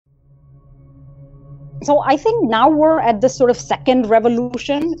So I think now we're at this sort of second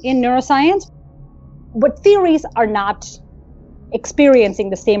revolution in neuroscience, but theories are not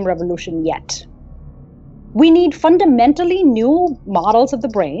experiencing the same revolution yet. We need fundamentally new models of the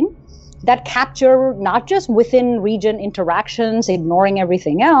brain that capture not just within region interactions, ignoring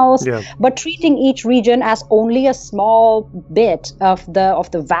everything else, but treating each region as only a small bit of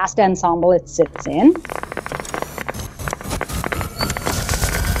the vast ensemble it sits in.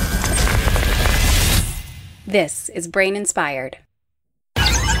 This is Brain Inspired.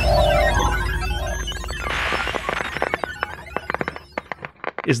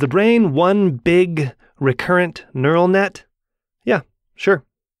 Is the brain one big recurrent neural net? Yeah, sure.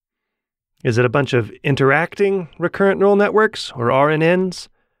 Is it a bunch of interacting recurrent neural networks, or RNNs?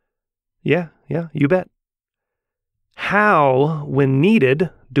 Yeah, you bet. How, when needed,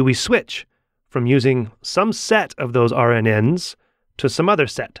 do we switch from using some set of those RNNs to some other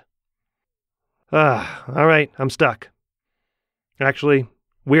set? All right, I'm stuck. Actually,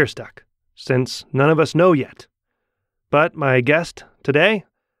 we're stuck, since none of us know yet. But my guest today,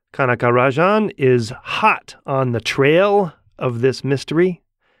 Kanaka Rajan, is hot on the trail of this mystery.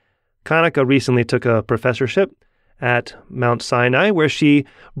 Kanaka recently took a professorship at Mount Sinai, where she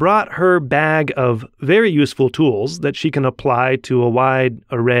brought her bag of very useful tools that she can apply to a wide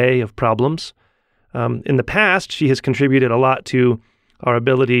array of problems. In the past, she has contributed a lot to our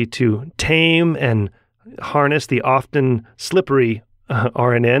ability to tame and harness the often slippery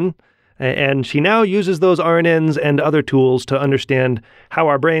RNN, and she now uses those RNNs and other tools to understand how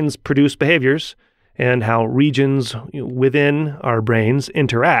our brains produce behaviors and how regions within our brains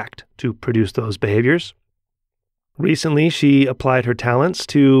interact to produce those behaviors. Recently, she applied her talents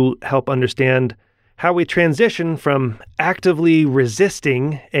to help understand how we transition from actively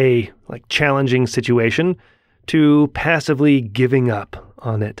resisting a challenging situation to passively giving up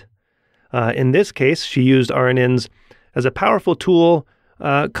on it. In this case, she used RNNs as a powerful tool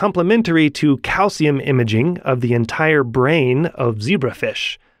complementary to calcium imaging of the entire brain of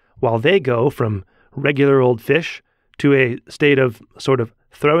zebrafish, while they go from regular old fish to a state of sort of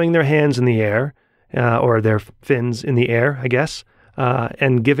throwing their hands in the air, or their fins in the air, I guess,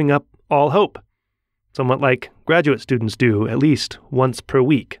 and giving up all hope, somewhat like graduate students do at least once per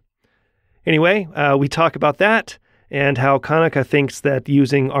week. Anyway, we talk about that and how Kanaka thinks that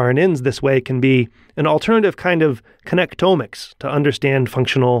using RNNs this way can be an alternative kind of connectomics to understand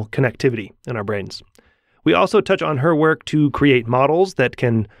functional connectivity in our brains. We also touch on her work to create models that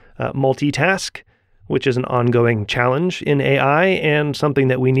can multitask, which is an ongoing challenge in AI and something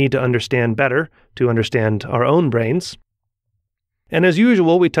that we need to understand better to understand our own brains. And as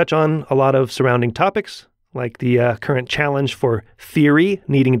usual, we touch on a lot of surrounding topics, like the current challenge for theory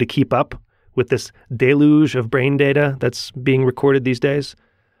needing to keep up with this deluge of brain data that's being recorded these days.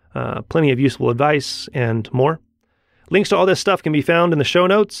 Plenty of useful advice and more. Links to all this stuff can be found in the show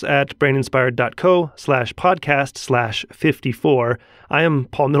notes at braininspired.co/podcast/54. I am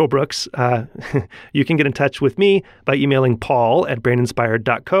Paul Middlebrooks. You can get in touch with me by emailing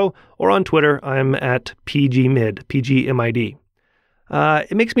paul@braininspired.co, or on Twitter, I'm at pgmid, PGMID.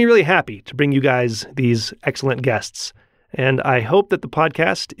 It makes me really happy to bring you guys these excellent guests, and I hope that the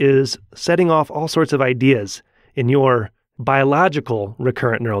podcast is setting off all sorts of ideas in your biological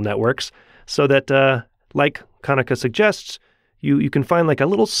recurrent neural networks so that, like Kanaka suggests, you can find a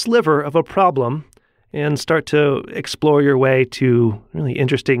little sliver of a problem and start to explore your way to really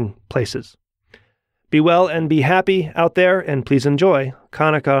interesting places. Be well and be happy out there, and please enjoy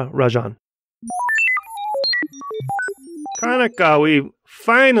Kanaka Rajan. Kanaka, we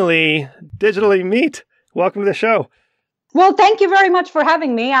finally digitally meet. Welcome to the show. Well, thank you very much for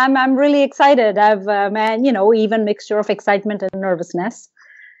having me. I'm really excited. I've, even mixture of excitement and nervousness,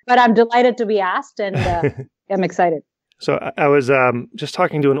 but I'm delighted to be asked, and I'm excited. So I was just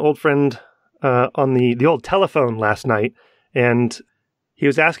talking to an old friend on the old telephone last night, and he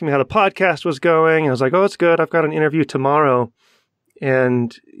was asking me how the podcast was going. I was like, oh, it's good. I've got an interview tomorrow.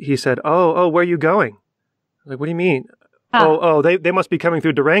 And he said, oh, where are you going? I was like, what do you mean? Huh. They must be coming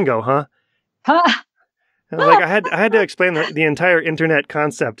through Durango, huh? And I was like, I had to explain the entire internet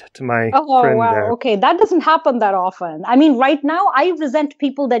concept to my friend there. Okay. That doesn't happen that often. I mean, right now, I resent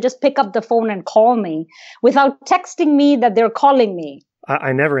people that just pick up the phone and call me without texting me that they're calling me.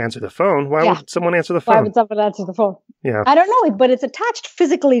 I never answer the phone. Why would someone answer the phone? Why would someone answer the phone? Yeah. I don't know, but it's attached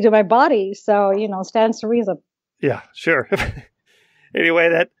physically to my body. So, stands to reason. Yeah, sure.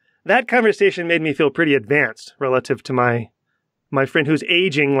 Anyway, that conversation made me feel pretty advanced relative to my friend who's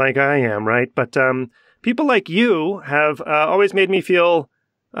aging like I am, right? But people like you have always made me feel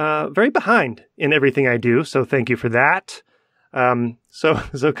very behind in everything I do, so thank you for that.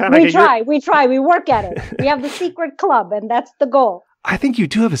 So Kanaka, we try, we work at it. We have the secret club, and that's the goal. I think you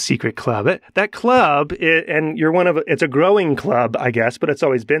do have a secret club. That club, and you're it's a growing club, I guess, but it's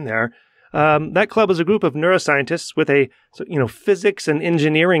always been there. That club is a group of neuroscientists with a physics and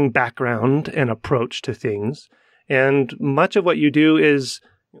engineering background and approach to things. And much of what you do is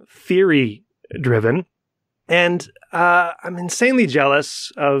theory driven. And I'm insanely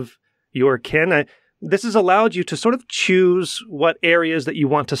jealous of your kin. This has allowed you to sort of choose what areas that you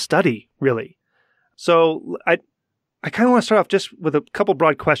want to study, really. So I kind of want to start off just with a couple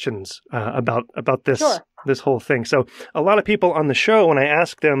broad questions about this. Sure. This whole thing. So a lot of people on the show, when I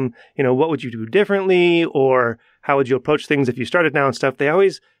ask them, what would you do differently, or how would you approach things if you started now and stuff, they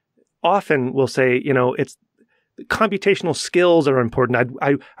often will say, it's computational skills are important.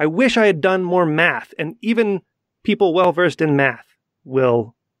 I wish I had done more math. And even people well-versed in math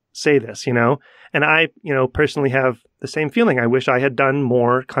will say this, and I, personally have the same feeling. I wish I had done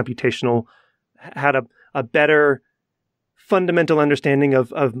more computational, had a better fundamental understanding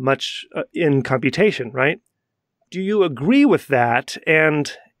of much in computation, right? Do you agree with that?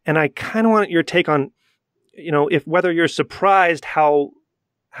 And I kind of want your take on, if whether you're surprised how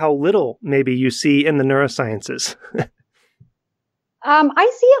little maybe you see in the neurosciences.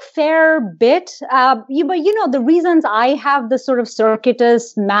 I see a fair bit, but the reasons I have this sort of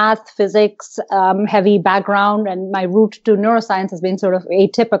circuitous math, physics, heavy background, and my route to neuroscience has been sort of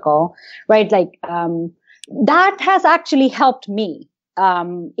atypical, right? Like, that has actually helped me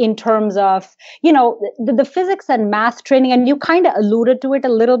in terms of, the physics and math training. And you kind of alluded to it a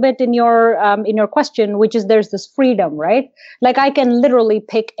little bit in your question, which is there's this freedom, right? Like I can literally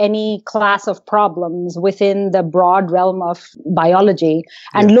pick any class of problems within the broad realm of biology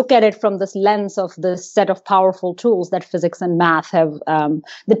and look at it from this lens of this set of powerful tools that physics and math have,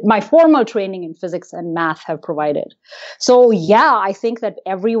 that my formal training in physics and math have provided. So yeah, I think that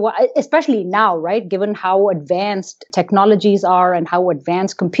everyone, especially now, right, given how advanced technologies are and how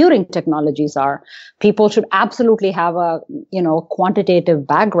advanced computing technologies are, people should absolutely have a, quantitative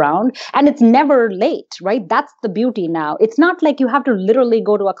background, and it's never late, right? That's the beauty now. It's not like you have to literally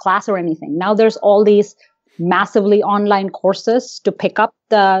go to a class or anything. Now there's all these massively online courses to pick up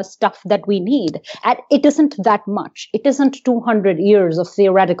the stuff that we need. And it isn't that much. It isn't 200 years of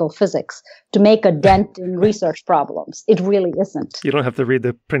theoretical physics to make a dent in research problems. It really isn't. You don't have to read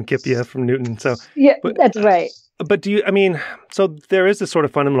the Principia from Newton. So yeah, that's right. But so there is this sort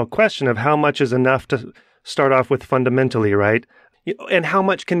of fundamental question of how much is enough to start off with fundamentally, right? And how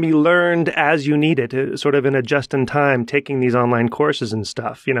much can be learned as you need it, sort of in a just-in-time, taking these online courses and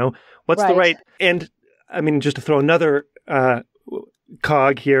stuff, What's the right... And, just to throw another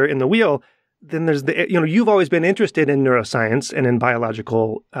cog here in the wheel, then there's you've always been interested in neuroscience and in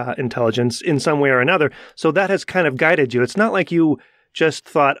biological intelligence in some way or another. So that has kind of guided you. It's not like you just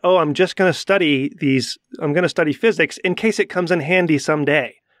thought, I'm just going to study I'm going to study physics in case it comes in handy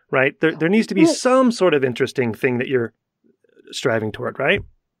someday, right? There needs to be some sort of interesting thing that you're striving toward, right?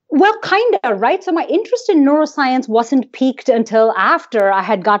 Well, kind of, right? So my interest in neuroscience wasn't peaked until after I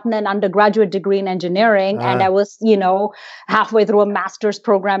had gotten an undergraduate degree in engineering and I was, halfway through a master's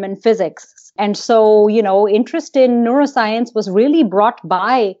program in physics. And so, interest in neuroscience was really brought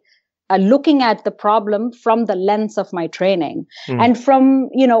by looking at the problem from the lens of my training and from,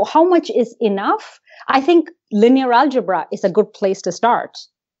 how much is enough. I think linear algebra is a good place to start.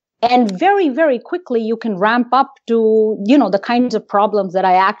 And very, very quickly, you can ramp up to, the kinds of problems that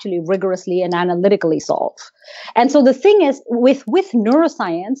I actually rigorously and analytically solve. And so the thing is, with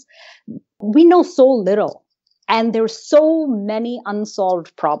neuroscience, we know so little. And there's so many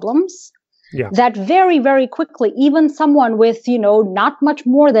unsolved problems that very, very quickly, even someone with, not much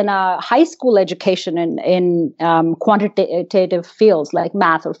more than a high school education in quantitative fields like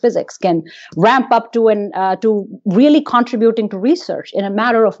math or physics can ramp up to really contributing to research in a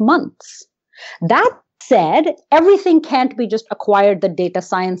matter of months. That said, everything can't be just acquired the data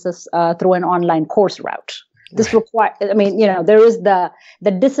sciences through an online course route. This requires, there is the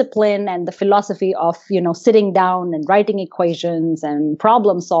discipline and the philosophy of, sitting down and writing equations and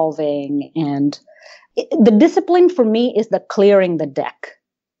problem solving. And the discipline for me is the clearing the deck,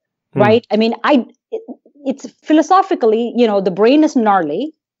 right? It's philosophically, the brain is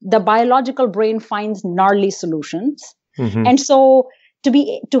gnarly. The biological brain finds gnarly solutions. Mm-hmm. And so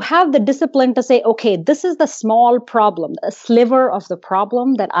to have the discipline to say, okay, this is the small problem, a sliver of the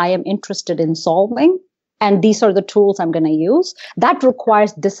problem that I am interested in solving. And these are the tools I'm going to use. That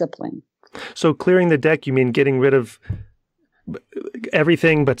requires discipline. So clearing the deck, you mean getting rid of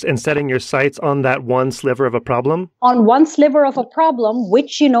everything, and setting your sights on that one sliver of a problem? On one sliver of a problem,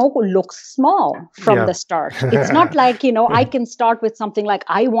 which, looks small from the start. It's not like, I can start with something like,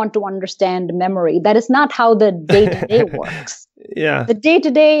 I want to understand memory. That is not how the day-to-day works. Yeah. The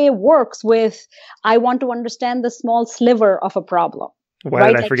day-to-day works with, I want to understand the small sliver of a problem.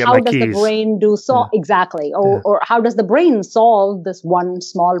 Why did I forget my keys? How does the brain do exactly? Or how does the brain solve this one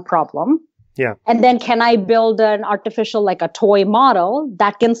small problem? Yeah. And then can I build an artificial, like a toy model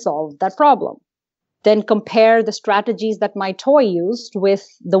that can solve that problem? Then compare the strategies that my toy used with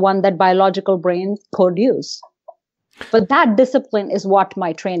the one that biological brain could use. But that discipline is what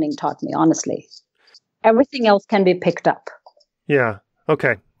my training taught me, honestly. Everything else can be picked up. Yeah.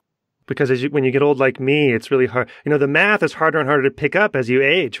 Okay. Because when you get old like me, it's really hard. The math is harder and harder to pick up as you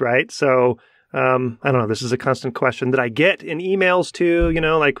age, right? So I don't know. This is a constant question that I get in emails too,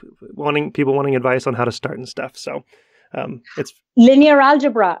 like people wanting advice on how to start and stuff. So it's linear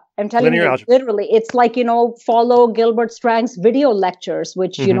algebra. I'm telling you, algebra. Literally, it's like, follow Gilbert Strang's video lectures,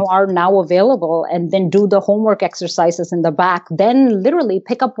 which, are now available, and then do the homework exercises in the back. Then literally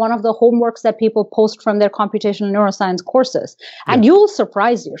pick up one of the homeworks that people post from their computational neuroscience courses, and you'll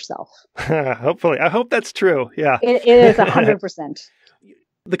surprise yourself. Hopefully. I hope that's true. Yeah. It is 100%.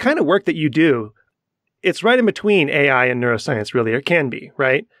 The kind of work that you do, it's right in between AI and neuroscience, really, or can be,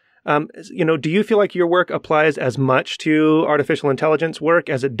 right? Do you feel like your work applies as much to artificial intelligence work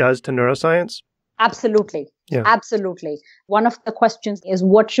as it does to neuroscience? Absolutely. Yeah. Absolutely. One of the questions is,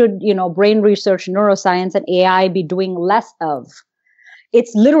 what should, brain research, neuroscience, and AI be doing less of?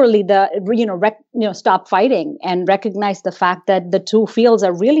 It's literally stop fighting and recognize the fact that the two fields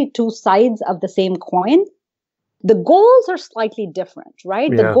are really two sides of the same coin. The goals are slightly different, right?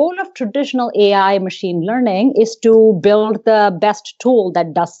 Yeah. The goal of traditional AI machine learning is to build the best tool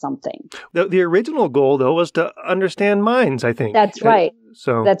that does something. The original goal, though, was to understand minds, I think. That's right.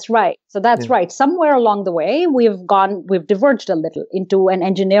 That's right. Somewhere along the way, we've diverged a little into an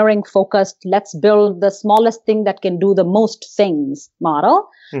engineering focused, let's build the smallest thing that can do the most things model,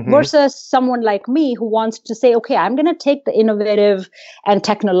 versus someone like me who wants to say, okay, I'm going to take the innovative and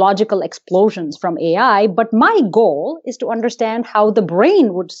technological explosions from AI, but my goal is to understand how the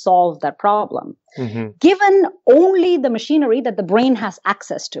brain would solve that problem, given only the machinery that the brain has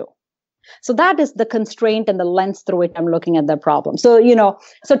access to. So that is the constraint and the lens through which I'm looking at the problem. So,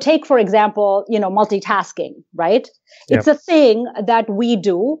 so take, for example, multitasking, right? Yep. It's a thing that we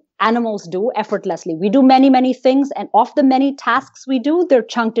do, animals do effortlessly. We do many, many things. And of the many tasks we do, they're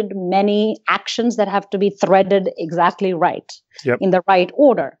chunked into many actions that have to be threaded exactly right, in the right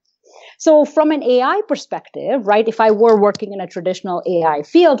order. So from an AI perspective, right, if I were working in a traditional AI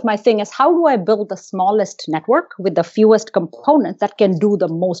field, my thing is, how do I build the smallest network with the fewest components that can do the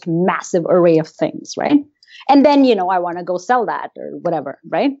most massive array of things, right? And then, I want to go sell that or whatever,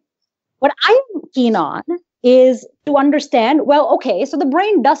 right? What I'm keen on is to understand, well, okay, so the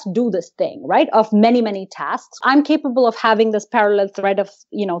brain does do this thing, right, of many, many tasks. I'm capable of having this parallel thread of,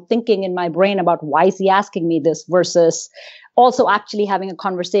 thinking in my brain about why is he asking me this versus also actually having a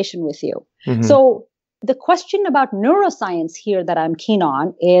conversation with you. So the question about neuroscience here that I'm keen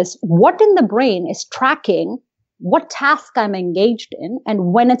on is, what in the brain is tracking what task I'm engaged in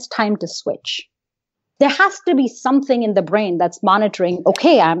and when it's time to switch? There has to be something in the brain that's monitoring,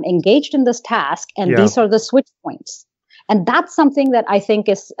 okay, I'm engaged in this task and these are the switch points. And that's something that I think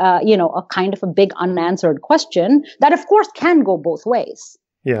is, a kind of a big unanswered question that, of course, can go both ways.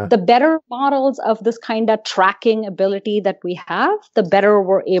 Yeah. The better models of this kind of tracking ability that we have, the better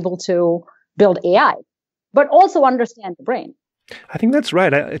we're able to build AI, but also understand the brain. I think that's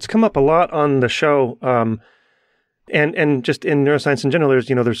right. It's come up a lot on the show. And just in neuroscience in general,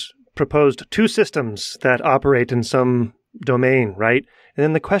 there's proposed two systems that operate in some domain, right? And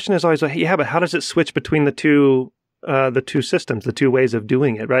then the question is always, yeah, but how does it switch between the two systems, the two ways of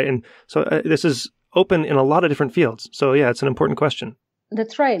doing it, right? And so this is open in a lot of different fields. So yeah, it's an important question.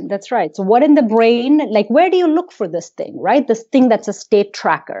 That's right. So what in the brain, like, where do you look for this thing, right? This thing that's a state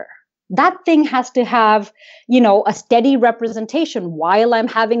tracker. That thing has to have, a steady representation while I'm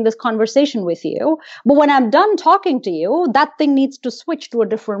having this conversation with you. But when I'm done talking to you, that thing needs to switch to a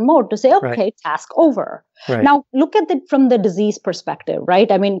different mode to say, okay, task over. Right. Now, look at it from the disease perspective,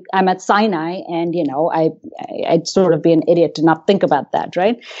 right? I mean, I'm at Sinai and, I'd sort of be an idiot to not think about that,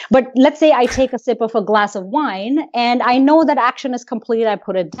 right? But let's say I take a sip of a glass of wine and I know that action is complete. I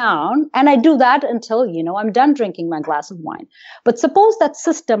put it down and I do that until, I'm done drinking my glass of wine. But suppose that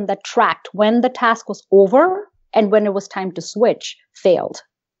system that tracked when the task was over and when it was time to switch failed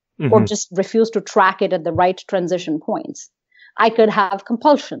or just refused to track it at the right transition points. I could have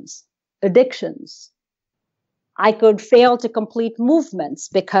compulsions, addictions. I could fail to complete movements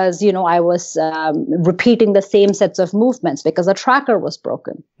because, I was repeating the same sets of movements because a tracker was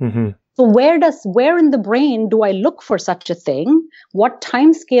broken. Mm-hmm. So where in the brain do I look for such a thing? What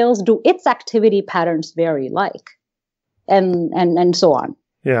timescales do its activity patterns vary like? And so on.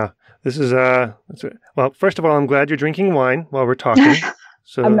 Yeah. This is, well, first of all, I'm glad you're drinking wine while we're talking.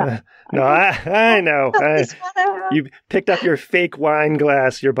 So, I'm not. No, I know. You picked up your fake wine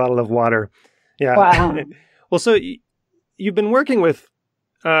glass, your bottle of water. Yeah. Wow. Well, so you've been working with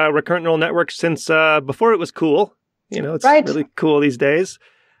recurrent neural networks since before it was cool. It's right. really cool these days.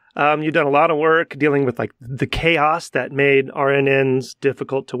 You've done a lot of work dealing with like the chaos that made RNNs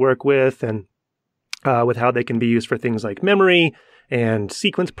difficult to work with, and with how they can be used for things like memory and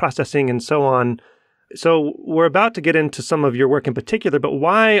sequence processing and so on. So we're about to get into some of your work in particular, but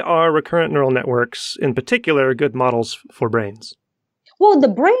why are recurrent neural networks in particular good models for brains? Well, the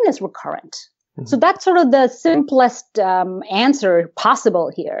brain is recurrent. So that's sort of the simplest answer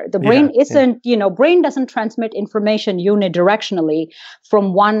possible here. The brain brain doesn't transmit information unidirectionally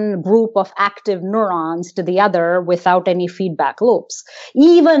from one group of active neurons to the other without any feedback loops.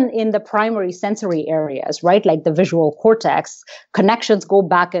 Even in the primary sensory areas, right, like the visual cortex, connections go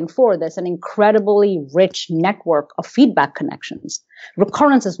back and forth. There's an incredibly rich network of feedback connections.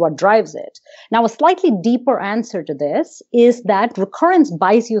 Recurrence is what drives it. Now, a slightly deeper answer to this is that recurrence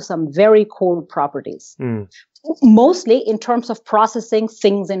buys you some very cool properties, mostly in terms of processing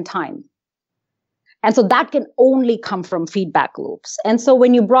things in time. And so that can only come from feedback loops. And so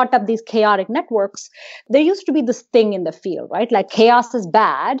when you brought up these chaotic networks, there used to be this thing in the field, right? Like chaos is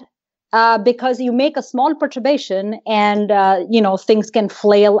bad. Because you make a small perturbation and, things can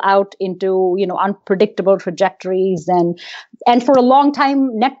flail out into, unpredictable trajectories. And for a long time,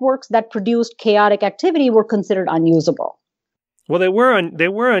 networks that produced chaotic activity were considered unusable. Well, they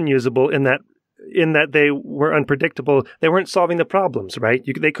were unusable in that they were unpredictable. They weren't solving the problems, right?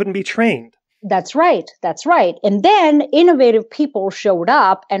 They couldn't be trained. That's right. And then innovative people showed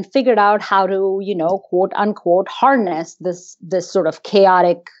up and figured out how to, quote unquote, harness this sort of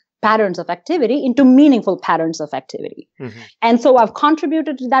chaotic patterns of activity into meaningful patterns of activity. Mm-hmm. And so I've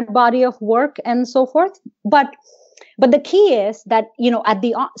contributed to that body of work and so forth. But the key is that,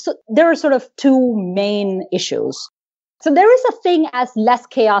 so there are sort of two main issues. So there is a thing as less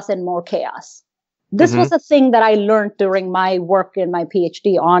chaos and more chaos. This was a thing that I learned during my work in my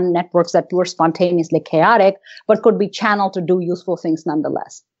PhD on networks that were spontaneously chaotic, but could be channeled to do useful things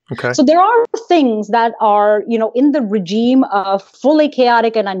nonetheless. Okay. So there are things that are, in the regime of fully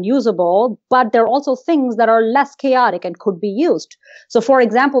chaotic and unusable, but there are also things that are less chaotic and could be used. So for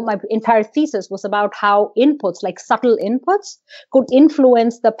example, my entire thesis was about how inputs, like subtle inputs, could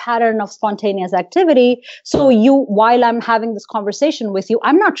influence the pattern of spontaneous activity. So while I'm having this conversation with you,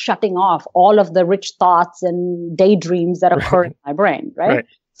 I'm not shutting off all of the rich thoughts and daydreams that occur in my brain, right?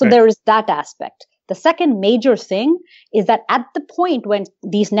 So there is that aspect. The second major thing is that at the point when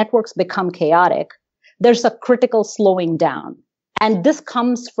these networks become chaotic, there's a critical slowing down. And this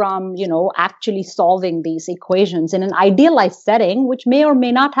comes from, actually solving these equations in an idealized setting, which may or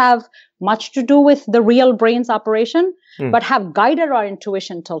may not have much to do with the real brain's operation, but have guided our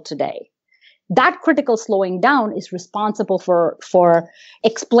intuition till today. That critical slowing down is responsible for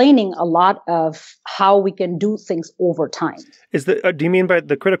explaining a lot of how we can do things over time. Do you mean by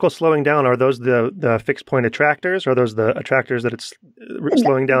the critical slowing down, are those the fixed point attractors, or are those the attractors that it's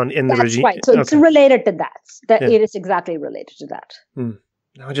slowing down in the regime? That's right. So it's related to that. It is exactly related to that.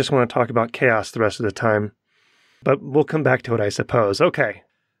 Now I just want to talk about chaos the rest of the time, but we'll come back to it, I suppose. Okay.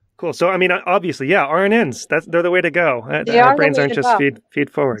 Cool. So, I mean, obviously, RNNs, they're the way to go. Our brains aren't just feed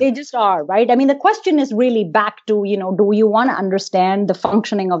forward. They just are, right? I mean, the question is really back to, do you want to understand the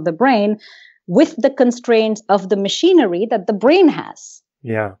functioning of the brain with the constraints of the machinery that the brain has?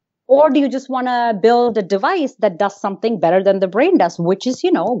 Yeah. Or do you just want to build a device that does something better than the brain does, which is,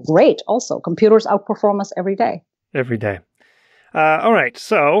 great also. Computers outperform us every day. Every day. All right.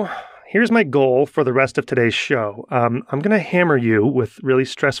 So here's my goal for the rest of today's show. I'm going to hammer you with really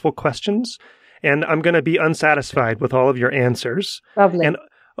stressful questions, and I'm going to be unsatisfied with all of your answers. Lovely. And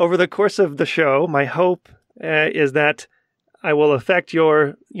over the course of the show, my hope is that I will affect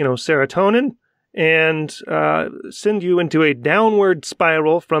your, serotonin and send you into a downward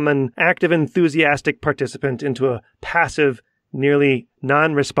spiral from an active, enthusiastic participant into a passive, nearly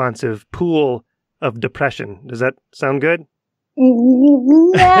non-responsive pool of depression. Does that sound good?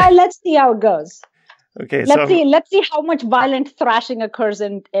 Yeah, let's see how it goes. Okay, let's see how much violent thrashing occurs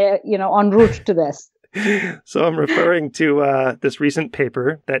en route to this. So I'm referring to this recent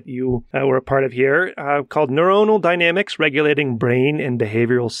paper that you were a part of here called Neuronal Dynamics Regulating Brain and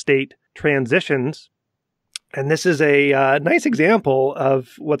Behavioral State Transitions. And this is a nice example of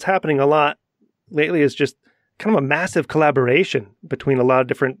what's happening a lot lately is just kind of a massive collaboration between a lot of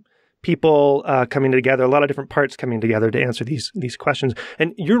different people coming together, a lot of different parts coming together to answer these questions.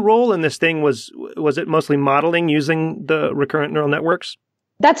 And your role in this thing was it mostly modeling using the recurrent neural networks?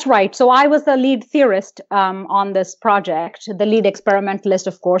 That's right. So I was the lead theorist on this project. The lead experimentalist,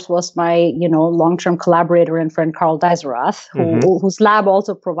 of course, was my long-term collaborator and friend Carl Deiserath, whose lab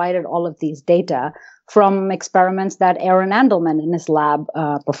also provided all of these data from experiments that Aaron Andelman in his lab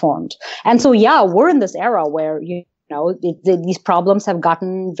performed. And so, yeah, we're in this era where these problems have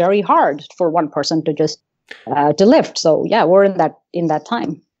gotten very hard for one person to just to lift. So, yeah, we're in that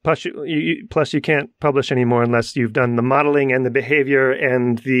time. Plus, you can't publish anymore unless you've done the modeling and the behavior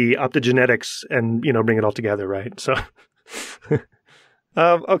and the optogenetics and, bring it all together, right? So,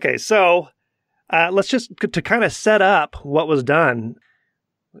 okay. So, let's just to kind of set up what was done.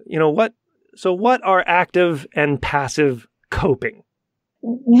 What are active and passive coping?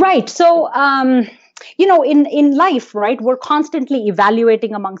 Right. So, in life, right, we're constantly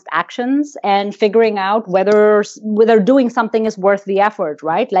evaluating amongst actions and figuring out whether doing something is worth the effort,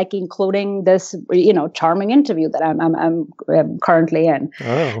 right? Like including this, charming interview that I'm currently in.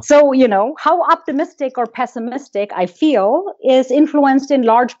 Oh. So, how optimistic or pessimistic I feel is influenced in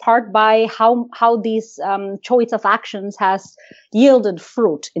large part by how these choice of actions has yielded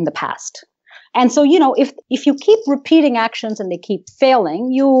fruit in the past. And so, if you keep repeating actions and they keep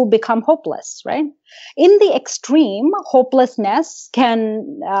failing, you become hopeless, right? In the extreme, hopelessness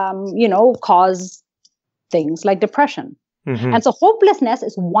can, cause things like depression. Mm-hmm. And so hopelessness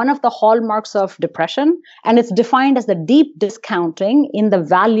is one of the hallmarks of depression, and it's defined as the deep discounting in the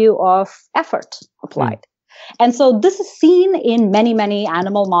value of effort applied. Mm. And so this is seen in many, many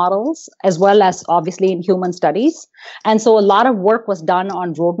animal models, as well as obviously in human studies. And so a lot of work was done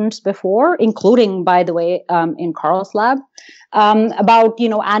on rodents before, including, by the way, in Carl's lab, about,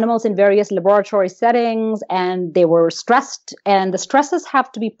 animals in various laboratory settings, and they were stressed, and the stresses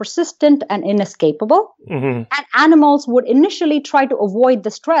have to be persistent and inescapable. Mm-hmm. And animals would initially try to avoid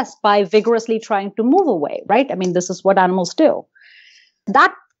the stress by vigorously trying to move away, right? I mean, this is what animals do.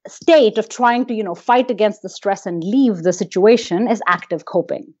 That state of trying to, fight against the stress and leave the situation is active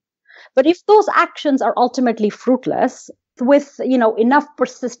coping. But if those actions are ultimately fruitless, with, enough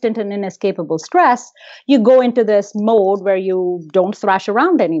persistent and inescapable stress, you go into this mode where you don't thrash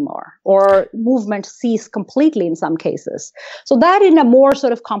around anymore, or movement cease completely in some cases. So that in a more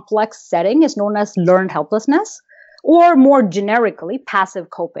sort of complex setting is known as learned helplessness, or more generically,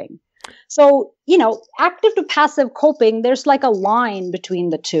 passive coping. So, active to passive coping, there's like a line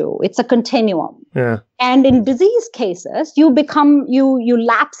between the two. It's a continuum. Yeah. And in disease cases, you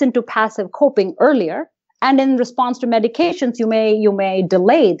lapse into passive coping earlier. And in response to medications, you may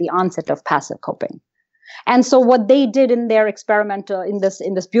delay the onset of passive coping. And so what they did in their experimental, in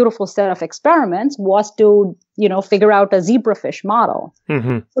this beautiful set of experiments, was to, figure out a zebrafish model.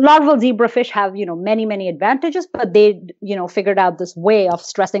 Mm-hmm. So larval zebrafish have, many, many advantages, but they, figured out this way of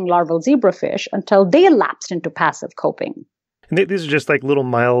stressing larval zebrafish until they lapsed into passive coping. And these are just like little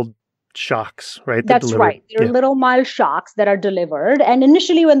mild shocks, right? That's right. They're little mild shocks that are delivered. And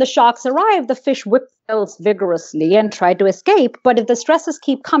initially when the shocks arrive, the fish whiptails vigorously and try to escape. But if the stresses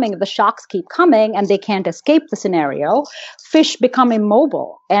keep coming, if the shocks keep coming and they can't escape the scenario, fish become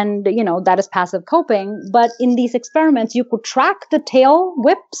immobile. And, that is passive coping. But in these experiments, you could track the tail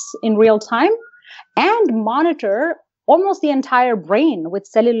whips in real time and monitor almost the entire brain with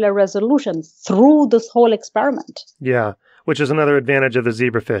cellular resolution through this whole experiment. Yeah. Which is another advantage of the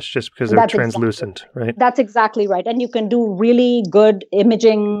zebrafish, just because they're translucent, right? That's exactly right. And you can do really good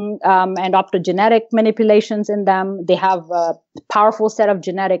imaging and optogenetic manipulations in them. They have a powerful set of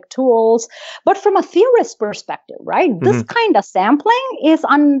genetic tools. But from a theorist perspective, right, this kind of sampling is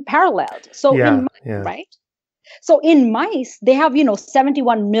unparalleled. So right? So in mice, they have,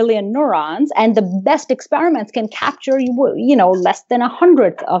 71 million neurons, and the best experiments can capture, less than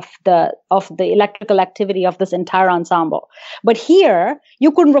 100th of the electrical activity of this entire ensemble. But here,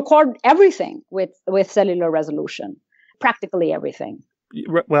 you can record everything with cellular resolution, practically everything.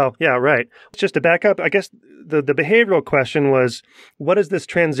 Well, yeah, right. Just to back up, I guess the behavioral question was, what is this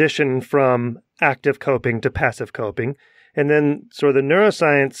transition from active coping to passive coping? And then sort of the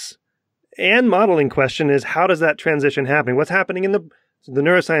neuroscience and modeling question is, how does that transition happen? What's happening in the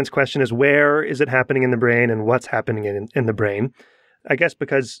neuroscience question is, where is it happening in the brain and what's happening in the brain? I guess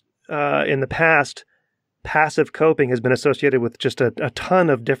because in the past, passive coping has been associated with just a ton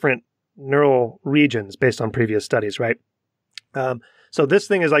of different neural regions based on previous studies, right? So this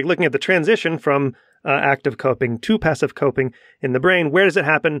thing is like looking at the transition from active coping to passive coping in the brain. Where does it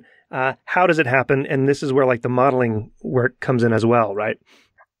happen? How does it happen? And this is where like the modeling work comes in as well, right?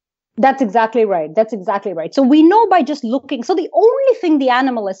 That's exactly right. That's exactly right. So we know by just looking. So the only thing the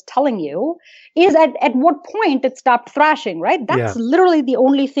animal is telling you is at what point it stopped thrashing, right? That's literally the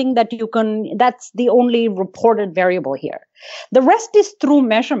only thing that you can, that's the only reported variable here. The rest is through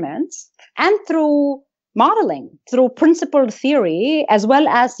measurements and through modeling, through principled theory, as well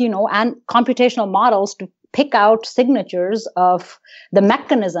as, and computational models to pick out signatures of the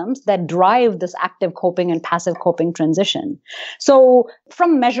mechanisms that drive this active coping and passive coping transition. So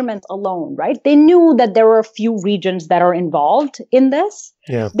from measurements alone, right, they knew that there were a few regions that are involved in this.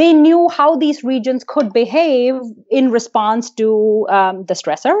 Yeah. They knew how these regions could behave in response to the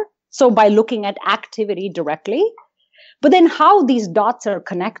stressor. So by looking at activity directly. But then how these dots are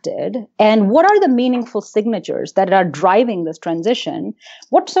connected and what are the meaningful signatures that are driving this transition?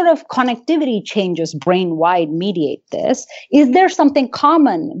 What sort of connectivity changes brain-wide mediate this? Is there something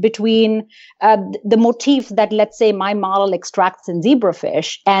common between the motif that, let's say, my model extracts in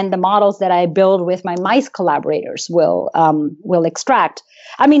zebrafish and the models that I build with my mice collaborators will extract?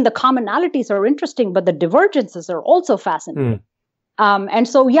 I mean, the commonalities are interesting, but the divergences are also fascinating. And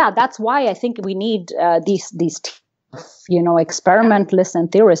so, that's why I think we need these experimentalists and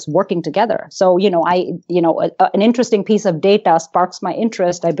theorists working together. So, an interesting piece of data sparks my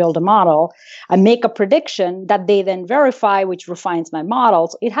interest. I build a model. I make a prediction that they then verify, which refines my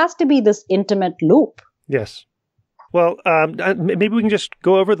models. It has to be this intimate loop. Yes. Well, maybe we can just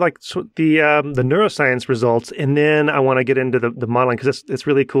go over the neuroscience results, and then I want to get into the modeling because it's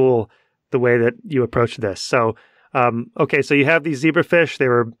really cool the way that you approach this. So, so you have these zebrafish.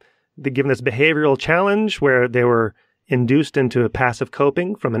 They're given this behavioral challenge where they were induced into a passive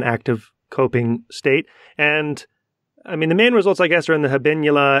coping from an active coping state. And I mean, the main results, I guess, are in the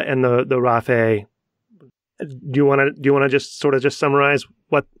habenula and the raphe. Do you want to just sort of just summarize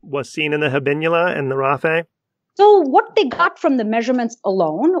what was seen in the habenula and the raphe? So what they got from the measurements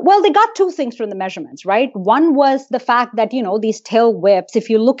alone, well, they got two things from the measurements, right? One was the fact that, these tail whips, if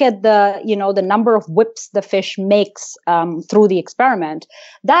you look at the number of whips the fish makes through the experiment,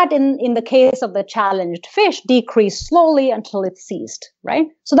 that in the case of the challenged fish decreased slowly until it ceased, right?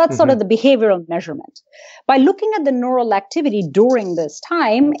 So that's sort of the behavioral measurement. By looking at the neural activity during this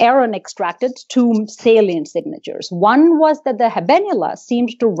time, Aaron extracted two salient signatures. One was that the habenula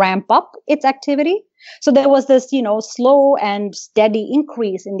seemed to ramp up its activity. So there was this, slow and steady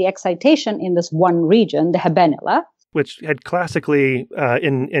increase in the excitation in this one region, the habenula. Which had classically,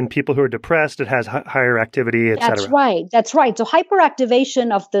 in people who are depressed, it has higher activity, et cetera. That's right. So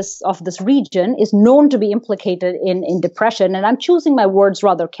hyperactivation of this region is known to be implicated in depression. And I'm choosing my words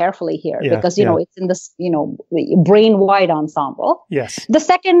rather carefully here because, it's in this, brain-wide ensemble. Yes. The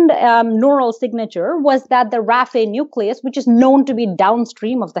second neural signature was that the raphe nucleus, which is known to be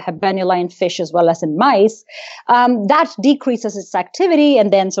downstream of the habenula in fish as well as in mice, that decreases its activity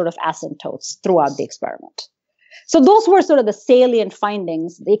and then sort of asymptotes throughout the experiment. So those were sort of the salient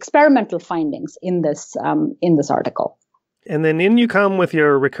findings, the experimental findings in this article. And then in you come with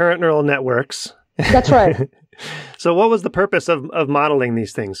your recurrent neural networks. That's right. So what was the purpose of modeling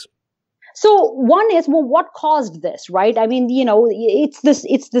these things? So one is, well, what caused this, right? I mean, it's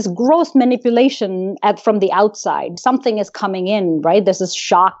this gross manipulation from the outside. Something is coming in, right? There's this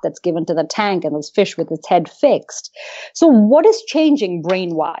shock that's given to the tank and this fish with its head fixed. So what is changing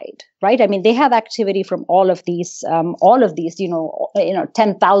brain-wide, right? I mean, they have activity from all of these,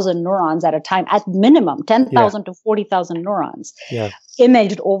 10,000 neurons at a time, at minimum, 10,000 to 40,000 neurons. Yeah.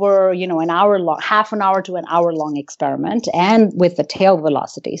 Imaged over, an hour long, half an hour to an hour long experiment and with the tail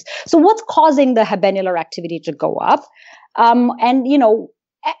velocities. So what's causing the habenular activity to go up?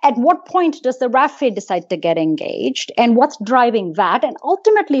 At what point does the raphe decide to get engaged and what's driving that? And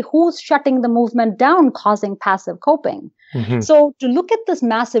ultimately, who's shutting the movement down, causing passive coping? So to look at this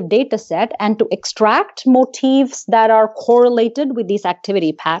massive data set and to extract motifs that are correlated with these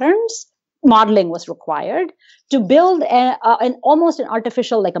activity patterns, modeling was required to build an almost an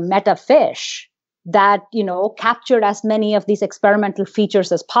artificial, like a meta fish that, captured as many of these experimental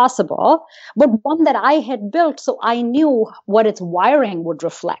features as possible, but one that I had built so I knew what its wiring would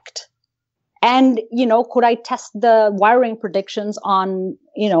reflect. And, could I test the wiring predictions on,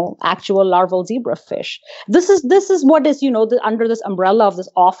 actual larval zebrafish? This is what is, under this umbrella of this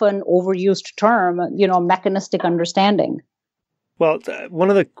often overused term, mechanistic understanding. Well, one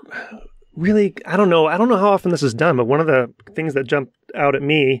of the really, I don't know how often this is done, but one of the things that jumped out at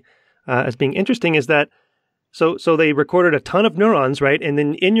me as being interesting is that So they recorded a ton of neurons, right? And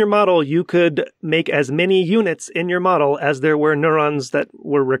then in your model, you could make as many units in your model as there were neurons that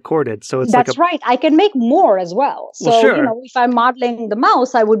were recorded. So it's That's right. I can make more as well. So, well, sure. If I'm modeling the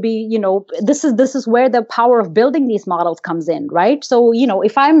mouse, I would be, this is where the power of building these models comes in, right? So,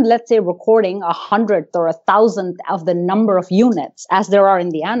 if I'm, let's say, recording 100th or 1,000th of the number of units as there are in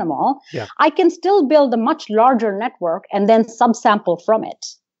the animal, I can still build a much larger network and then subsample from it.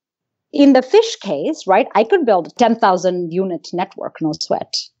 In the fish case, right, I could build a 10,000 unit network, no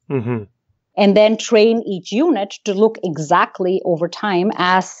sweat. Mm-hmm. And then train each unit to look exactly over time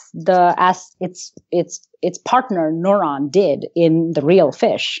as its partner neuron did in the real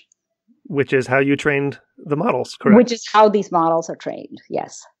fish. Which is how you trained the models, correct? Which is how these models are trained,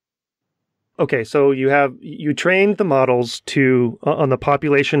 yes. Okay, so you trained the models on the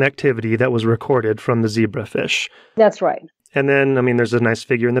population activity that was recorded from the zebrafish. That's right. And then, there's a nice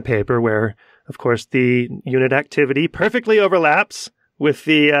figure in the paper where, of course, the unit activity perfectly overlaps with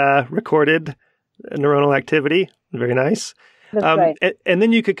the recorded neuronal activity. Very nice. That's right. And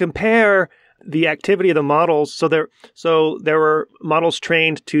then you could compare the activity of the models. So there were models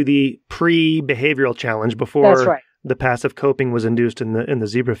trained to the pre-behavioral challenge before the passive coping was induced in the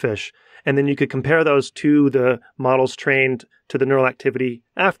zebrafish. And then you could compare those to the models trained to the neural activity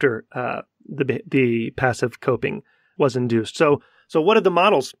after the passive coping was induced. So what did the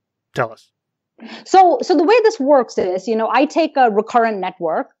models tell us? So the way this works is, I take a recurrent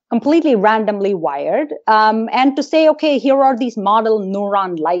network, completely randomly wired, and to say, okay, here are these model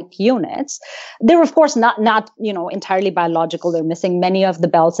neuron-like units. They're of course not entirely biological. They're missing many of the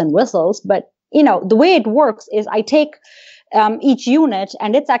bells and whistles. But the way it works is I take each unit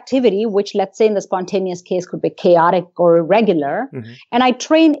and its activity, which let's say in the spontaneous case could be chaotic or irregular, and I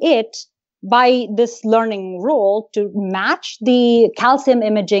train it by this learning rule to match the calcium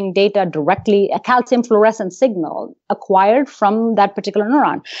imaging data directly, a calcium fluorescent signal acquired from that particular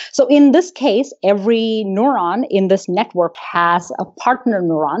neuron. So in this case, every neuron in this network has a partner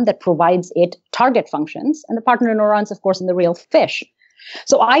neuron that provides it target functions, and the partner neurons, of course, in the real fish.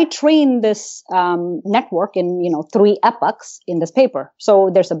 So I train this network in 3 epochs in this paper.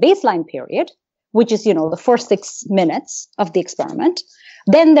 So there's a baseline period, which is the first 6 minutes of the experiment.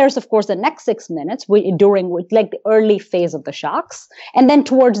 Then there's, of course, the next 6 minutes during the early phase of the shocks. And then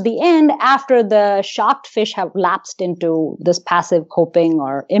towards the end, after the shocked fish have lapsed into this passive coping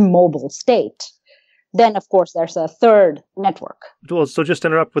or immobile state, then, of course, there's a third network. Well, so just to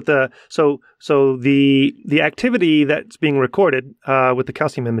interrupt with the activity that's being recorded with the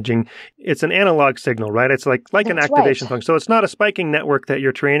calcium imaging, it's an analog signal, right? It's like an activation function. So it's not a spiking network that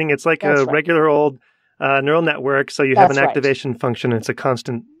you're training. It's like a regular old neural network. So you have an activation function. And it's a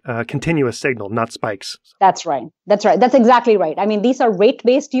constant, continuous signal, not spikes. That's right. That's exactly right. These are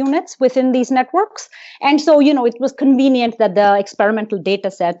rate-based units within these networks. And so, it was convenient that the experimental data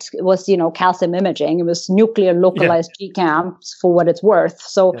set was, calcium imaging. It was nuclear localized GCAMs for what it's worth.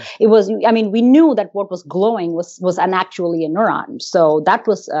 So it was, we knew that what was glowing was actually a neuron. So that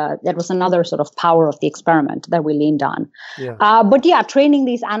was another sort of power of the experiment that we leaned on. But training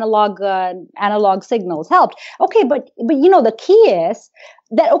these analog signals helped. Okay, but the key is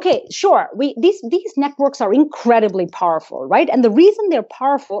that, okay, sure, these networks are incredibly powerful, right? And the reason they're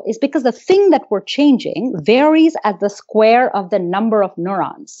powerful is because the thing that we're changing varies at the square of the number of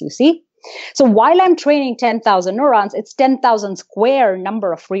neurons, you see? So while I'm training 10,000 neurons, it's 10,000 square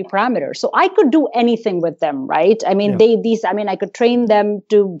number of free parameters. So I could do anything with them, right? I could train them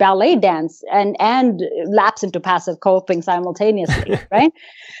to ballet dance and lapse into passive coping simultaneously, right?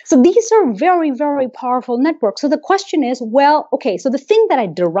 So these are very, very powerful networks. So the question is, well, okay, so the thing that I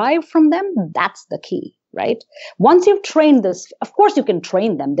derive from them, that's the key, right? Once you've trained this, of course you can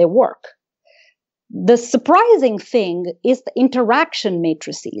train them, they work. The surprising thing is the interaction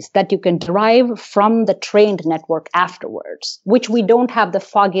matrices that you can derive from the trained network afterwards, which we don't have the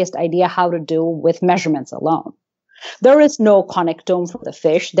foggiest idea how to do with measurements alone. There is no connectome for the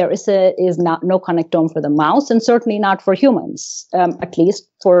fish. There is no connectome for the mouse, and certainly not for humans, at least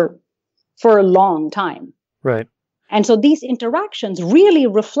for a long time. Right. And so these interactions really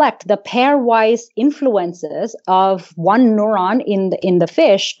reflect the pairwise influences of one neuron in the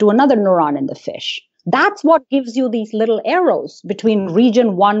fish to another neuron in the fish. That's what gives you these little arrows between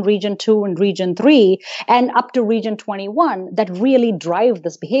region 1, region 2, and region 3, and up to region 21 that really drive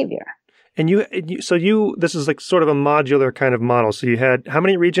this behavior. And this is like sort of a modular kind of model. So you had, how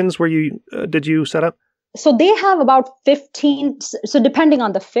many regions did you set up? So they have about 15, so depending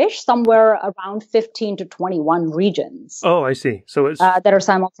on the fish, somewhere around 15 to 21 regions. Oh, I see. So it's that are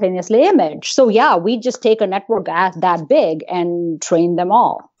simultaneously imaged. So yeah, we just take a network that big and train them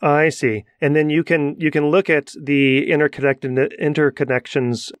all. I see. And then you can look at the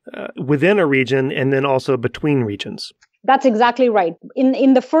interconnections within a region and then also between regions. That's exactly right.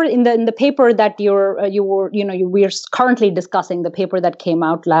 In the paper that we're currently discussing, the paper that came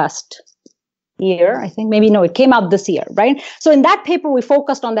out last year, I think, it came out this year, right? So in that paper, we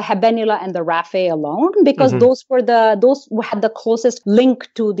focused on the habenula and the raphe alone because those had the closest link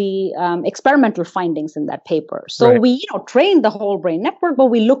to the experimental findings in that paper. So we trained the whole brain network,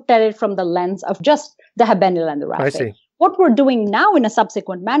 but we looked at it from the lens of just the habenula and the raphe. I see. What we're doing now in a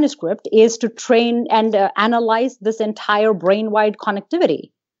subsequent manuscript is to train and analyze this entire brain-wide connectivity.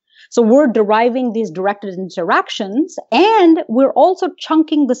 So we're deriving these directed interactions, and we're also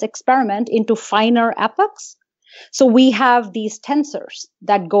chunking this experiment into finer epochs. So we have these tensors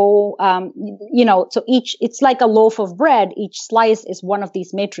that go, so it's like a loaf of bread. Each slice is one of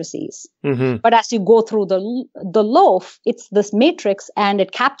these matrices. But as you go through the loaf, it's this matrix, and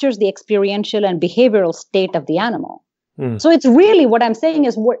it captures the experiential and behavioral state of the animal. So it's really, what I'm saying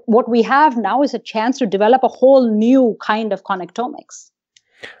is what we have now is a chance to develop a whole new kind of connectomics.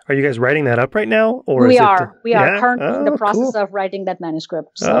 Are you guys writing that up right now? Or we are currently in the process of writing that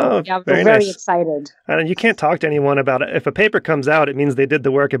manuscript. So we're very excited. And you can't talk to anyone about it. If a paper comes out, it means they did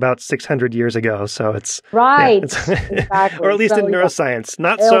the work about 600 years ago. So it's right. Exactly. Or at least in neuroscience,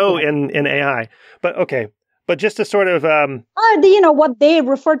 not so in AI. But okay. But just to sort of what they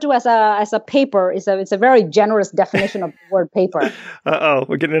refer to as a paper it's a very generous definition of the word paper.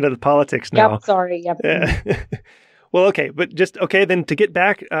 We're getting into the politics now. Yep, sorry. Yep. Yeah. Well, okay, but then to get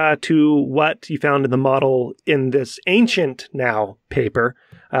back to what you found in the model in this ancient now paper.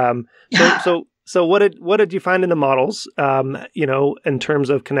 So what did you find in the models? In terms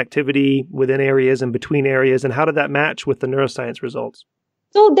of connectivity within areas and between areas, and how did that match with the neuroscience results?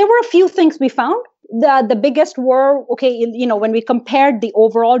 So there were a few things we found. The biggest were, when we compared the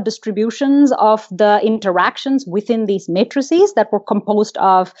overall distributions of the interactions within these matrices that were composed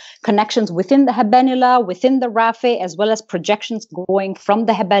of connections within the habenula, within the raphe, as well as projections going from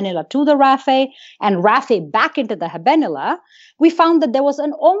the habenula to the raphe and raphe back into the habenula, we found that there was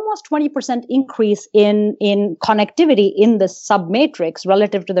an almost 20% increase in connectivity in the submatrix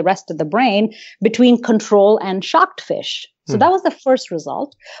relative to the rest of the brain between control and shocked fish. So that was the first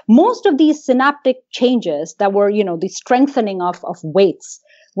result. Most of these synaptic changes that were, the strengthening of weights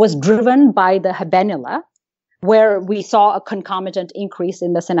was driven by the habenula, where we saw a concomitant increase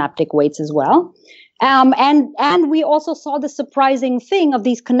in the synaptic weights as well. And we also saw the surprising thing of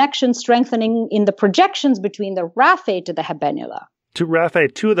these connections strengthening in the projections between the raphe to the habenula. To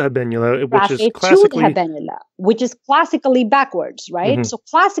raphe to the habenula, which is classically backwards, right? So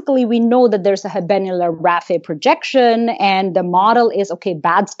classically, we know that there's a habenula raphe projection, and the model is,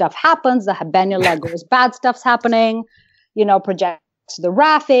 bad stuff happens, the habenula goes, bad stuff's happening, projects to the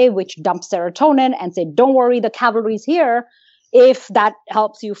raphe, which dumps serotonin and say, don't worry, the cavalry's here. If that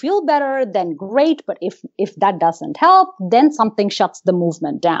helps you feel better, then great. But if that doesn't help, then something shuts the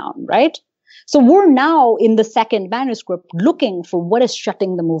movement down, right? So we're now in the second manuscript looking for what is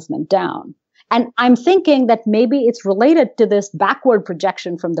shutting the movement down. And I'm thinking that maybe it's related to this backward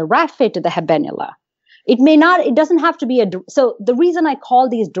projection from the raphe to the habenula. It doesn't have to be so the reason I call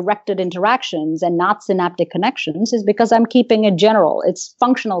these directed interactions and not synaptic connections is because I'm keeping it general. It's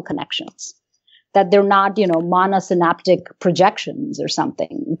functional connections, that they're not, monosynaptic projections or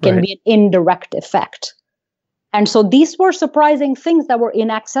something. It can be an indirect effect. And so these were surprising things that were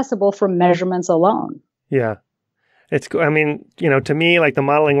inaccessible from measurements alone. Yeah. To me, like, the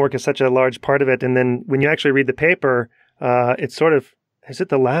modeling work is such a large part of it. And then when you actually read the paper, it's sort of, is it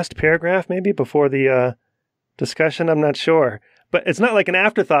the last paragraph maybe before the discussion? I'm not sure. But it's not like an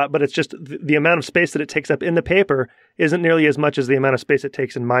afterthought, but it's just the amount of space that it takes up in the paper isn't nearly as much as the amount of space it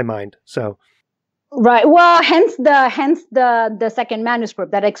takes in my mind. So. Right. Well, hence the second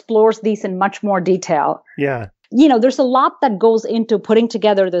manuscript that explores these in much more detail. Yeah. There's a lot that goes into putting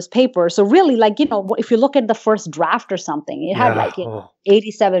together this paper. So really, if you look at the first draft or something, it had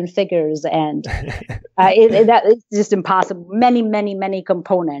 87 figures, and it's just impossible. Many, many, many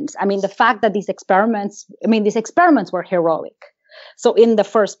components. I mean, the fact that these experiments were heroic. So in the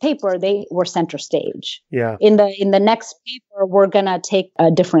first paper, they were center stage. Yeah. In the next paper, we're gonna take a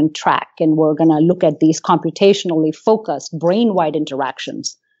different track, and we're gonna look at these computationally focused brain-wide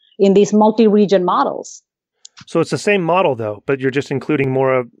interactions in these multi-region models. So it's the same model, though, but you're just including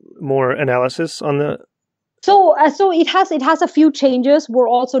more analysis on the So it has a few changes. We're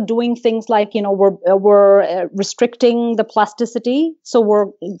also doing things like, we're restricting the plasticity. So we're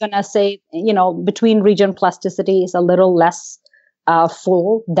gonna say, between region plasticity is a little less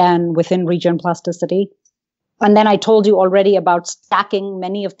full than within region plasticity. And then I told you already about stacking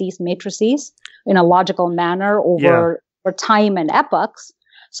many of these matrices in a logical manner over time and epochs.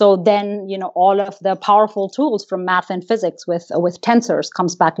 So then, all of the powerful tools from math and physics with tensors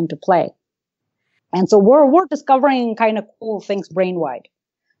comes back into play. And so we're discovering kind of cool things brain-wide.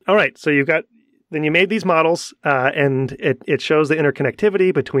 All right. So you made these models, and it shows the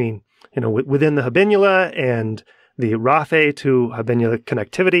interconnectivity between, within the habenula and the Raphe to habenula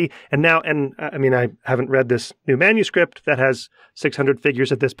connectivity. And I haven't read this new manuscript that has 600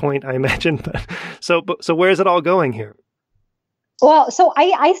 figures at this point, I imagine. But so where is it all going here? Well, so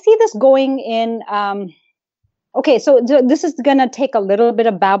I see this going in. Okay, so this is going to take a little bit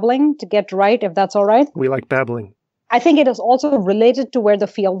of babbling to get right, if that's all right. We like babbling. I think it is also related to where the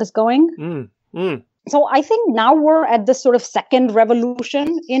field is going. So I think now we're at this sort of second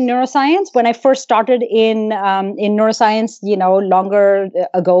revolution in neuroscience. When I first started in neuroscience, longer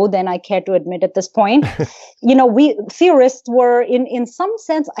ago than I care to admit at this point, we theorists were in some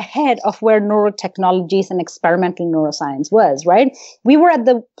sense ahead of where neurotechnologies and experimental neuroscience was, right? We were at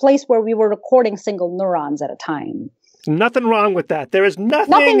the place where we were recording single neurons at a time. Nothing wrong with that. There is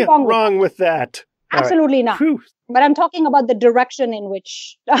nothing wrong with that. Absolutely not. Whew. But I'm talking about the direction in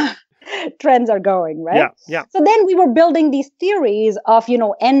which trends are going, right? Yeah. So then we were building these theories of,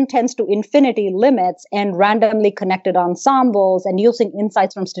 n tends to infinity limits and randomly connected ensembles and using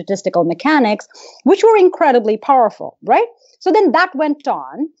insights from statistical mechanics, which were incredibly powerful, right? So then that went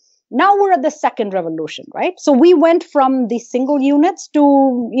on. Now we're at the second revolution, right? So we went from the single units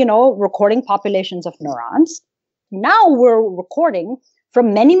to, recording populations of neurons. Now we're recording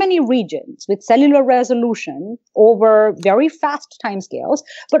from many, many regions with cellular resolution over very fast timescales,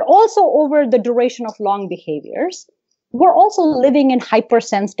 but also over the duration of long behaviors. We're also living in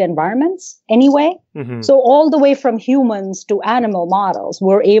hypersensed environments anyway. Mm-hmm. So all the way from humans to animal models,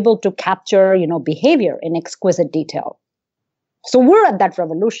 we're able to capture, behavior in exquisite detail. So we're at that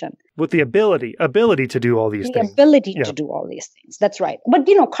revolution. With the ability to do all these things. The ability to do all these things. That's right. But,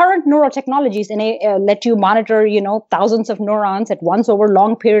 current neurotechnologies let you monitor, thousands of neurons at once over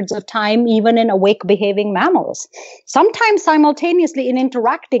long periods of time, even in awake behaving mammals. Sometimes simultaneously in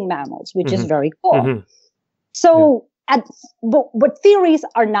interacting mammals, which is very cool. Mm-hmm. So, but theories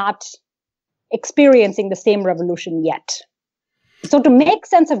are not experiencing the same revolution yet. So to make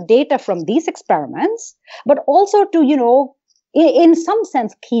sense of data from these experiments, but also to, in some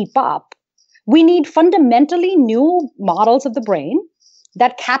sense, keep up, we need fundamentally new models of the brain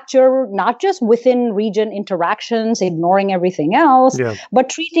that capture not just within region interactions, ignoring everything else, but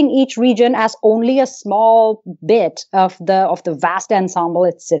treating each region as only a small bit of the vast ensemble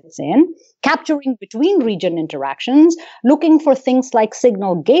it sits in, capturing between region interactions, looking for things like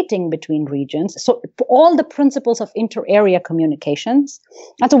signal gating between regions. So all the principles of inter-area communications.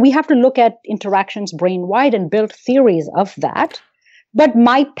 And so we have to look at interactions brain-wide and build theories of that. But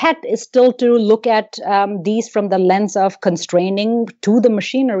my pet is still to look at these from the lens of constraining to the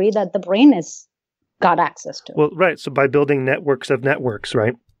machinery that the brain has got access to. Well, right. So by building networks of networks,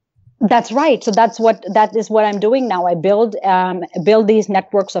 right? That's right. So that is what I'm doing now. I build these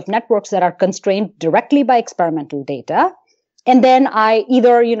networks of networks that are constrained directly by experimental data. And then I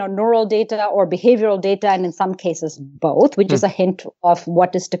either, neural data or behavioral data, and in some cases both, which is a hint of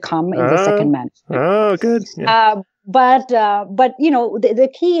what is to come in the second manuscript. Oh, good. Yeah. But the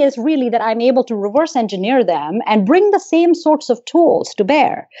key is really that I'm able to reverse engineer them and bring the same sorts of tools to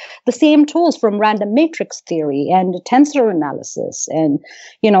bear, the same tools from random matrix theory and tensor analysis and,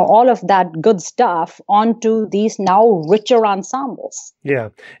 all of that good stuff onto these now richer ensembles. Yeah,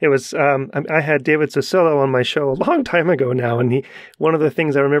 it was, I had David Cicillo on my show a long time ago now. And one of the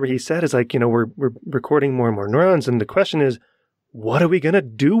things I remember he said is like, we're recording more and more neurons. And the question is, what are we going to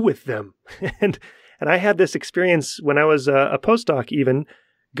do with them? And I had this experience when I was a postdoc even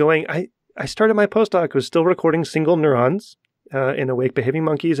going, I started my postdoc, was still recording single neurons in awake behaving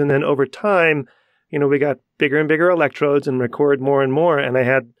monkeys. And then over time, we got bigger and bigger electrodes and record more and more. And I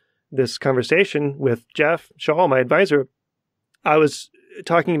had this conversation with Jeff Shaw, my advisor. I was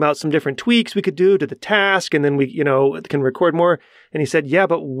talking about some different tweaks we could do to the task. And then we, can record more. And he said, yeah,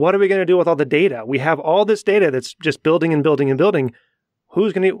 but what are we going to do with all the data? We have all this data that's just building and building and building.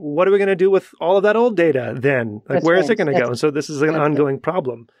 What are we going to do with all of that old data then? Like, where is it going to go? And so this is an ongoing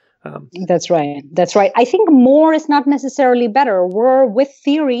problem. That's right. I think more is not necessarily better. We're, with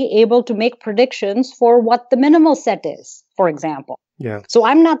theory, able to make predictions for what the minimal set is for example. Yeah. So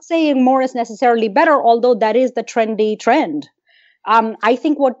I'm not saying more is necessarily better, although that is the trendy trend. I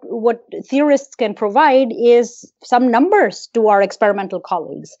think what theorists can provide is some numbers to our experimental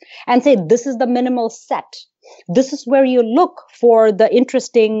colleagues and say, this is the minimal set. This is where you look for the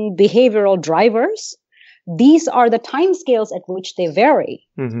interesting behavioral drivers. These are the timescales at which they vary.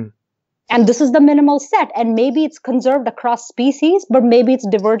 Mm-hmm. And this is the minimal set. And maybe it's conserved across species, but maybe it's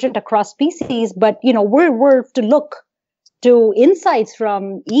divergent across species. But, we're to look to insights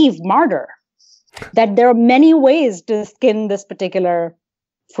from Eve Marder, that there are many ways to skin this particular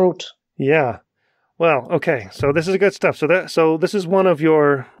fruit. Yeah. Well, okay. So this is good stuff. So this is one of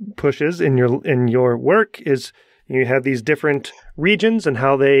your pushes in your work is you have these different regions and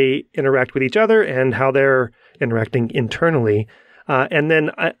how they interact with each other and how they're interacting internally. And then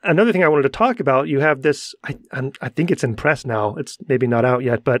another thing I wanted to talk about, you have this, I think it's in press now. It's maybe not out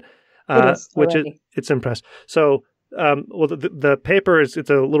yet, but it's in press. So the paper it's a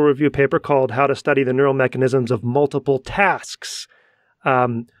little review paper called How to Study the Neural Mechanisms of Multiple Tasks.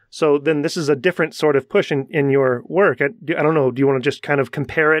 So then this is a different sort of push in your work. I don't know. Do you want to just kind of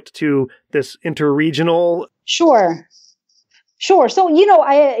compare it to this interregional? Sure. So,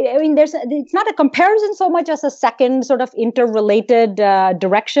 I mean, it's not a comparison so much as a second sort of interrelated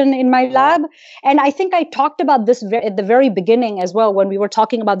direction in my lab. And I think I talked about this at the very beginning as well, when we were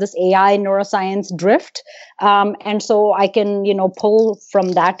talking about this AI neuroscience drift. And so I can, pull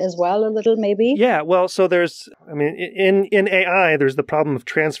from that as well a little, maybe. Yeah. Well, so in AI, there's the problem of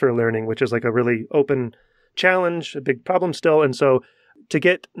transfer learning, which is like a really open challenge, a big problem still. And so to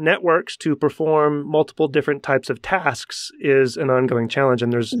get networks to perform multiple different types of tasks is an ongoing challenge.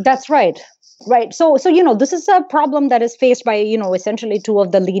 And That's right. Right. So, this is a problem that is faced by, essentially two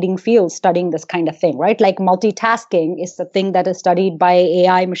of the leading fields studying this kind of thing, right? Like multitasking is the thing that is studied by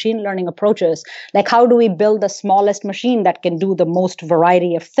AI machine learning approaches. Like, how do we build the smallest machine that can do the most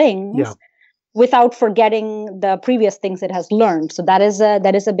variety of things? Yeah. Without forgetting the previous things it has learned. So that is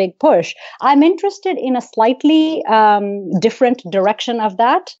a big push. I'm interested in a slightly different direction of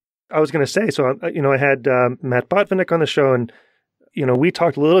that. I was going to say, so, I had Matt Botvinnik on the show, and, we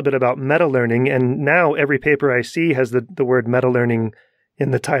talked a little bit about meta-learning, and now every paper I see has the word meta-learning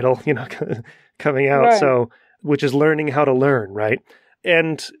in the title, coming out. Right. So, which is learning how to learn, right?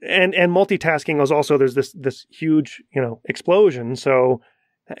 And multitasking is also, there's this huge, explosion. So,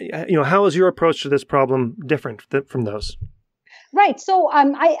 how is your approach to this problem different from those? Right. So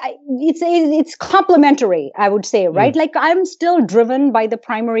it's complementary, I would say, right? Like, I'm still driven by the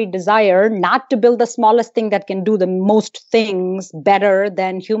primary desire not to build the smallest thing that can do the most things better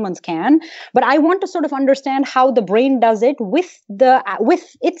than humans can, but I want to sort of understand how the brain does it with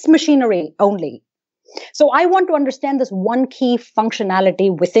its machinery only. So I want to understand this one key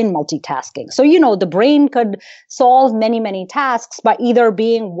functionality within multitasking. So, the brain could solve many, many tasks by either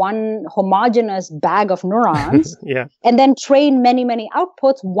being one homogeneous bag of neurons and then train many, many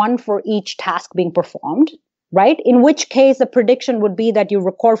outputs, one for each task being performed, right? In which case the prediction would be that you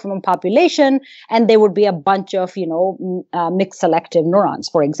record from a population and there would be a bunch of, mixed selective neurons,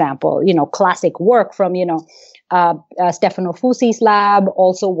 for example, classic work from, Stefano Fusi's lab,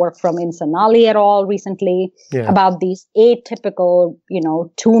 also work from Insanali et al. Recently about these atypical,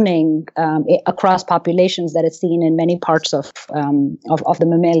 tuning across populations that is seen in many parts of the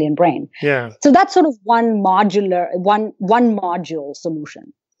mammalian brain. Yeah. So that's sort of one module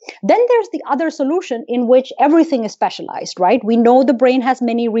solution. Then there's the other solution in which everything is specialized, right? We know the brain has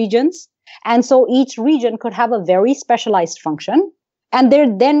many regions, and so each region could have a very specialized function. And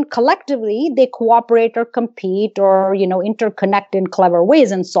then collectively, they cooperate or compete or, interconnect in clever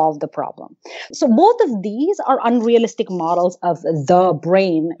ways and solve the problem. So both of these are unrealistic models of the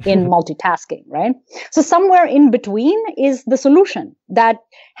brain in multitasking, right? So somewhere in between is the solution that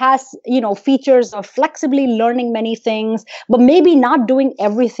has, features of flexibly learning many things, but maybe not doing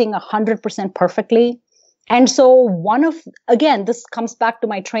everything 100% perfectly. And so this comes back to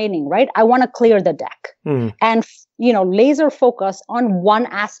my training, right? I want to clear the deck and, laser focus on one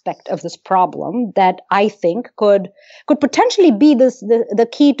aspect of this problem that I think could potentially be the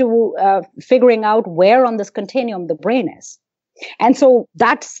key to figuring out where on this continuum the brain is. And so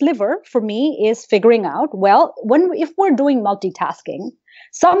that sliver for me is figuring out, if we're doing multitasking,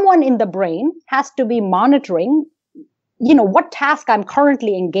 someone in the brain has to be monitoring what task I'm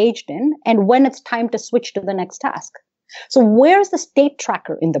currently engaged in and when it's time to switch to the next task. So where's the state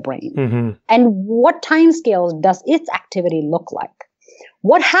tracker in the brain? Mm-hmm. And what timescales does its activity look like?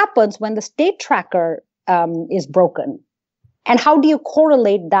 What happens when the state tracker is broken? And how do you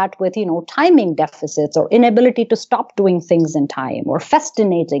correlate that with, timing deficits or inability to stop doing things in time or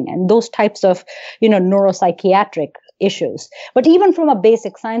festinating and those types of, neuropsychiatric issues. But even from a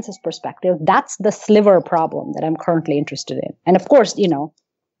basic sciences perspective, that's the sliver problem that I'm currently interested in. And of course,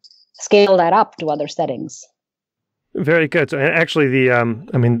 scale that up to other settings. Very good. So actually,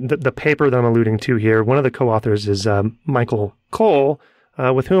 the paper that I'm alluding to here, one of the co-authors is Michael Cole,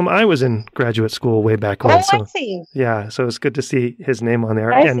 with whom I was in graduate school way back when. I see. Yeah, so it's good to see his name on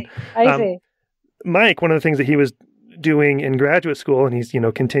there. I see. Mike, one of the things that he was doing in graduate school, and he's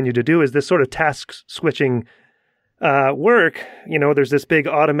continued to do, is this sort of task switching work. There's this big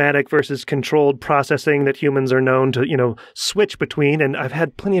automatic versus controlled processing that humans are known to switch between. And I've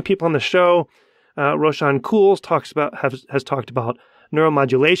had plenty of people on the show. Rajan has talked about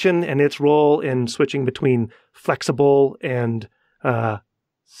neuromodulation and its role in switching between flexible and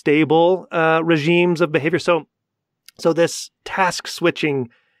stable regimes of behavior. So this task switching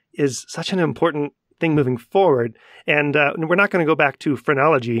is such an important thing moving forward. And we're not going to go back to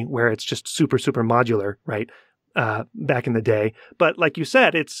phrenology where it's just super, super modular, right? Back in the day. But like you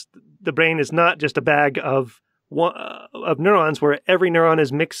said, the brain is not just a bag of neurons where every neuron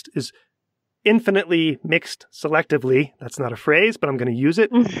is infinitely mixed selectively. That's not a phrase, but I'm going to use it.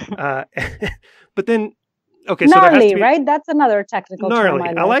 But then, okay, so gnarly, there has to be, right? That's another technical gnarly.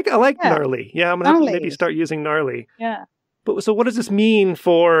 term. I like gnarly. Yeah, I'm going to maybe start using gnarly. Yeah. But so what does this mean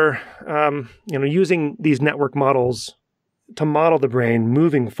for using these network models to model the brain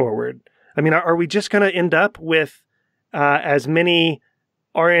moving forward? I mean, are we just going to end up with as many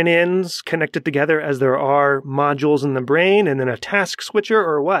RNNs connected together as there are modules in the brain, and then a task switcher,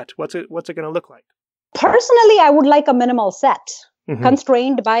 or what? What's it going to look like? Personally, I would like a minimal set.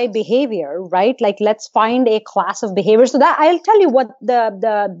 Constrained by behavior, right? Like, let's find a class of behaviors. So that I'll tell you what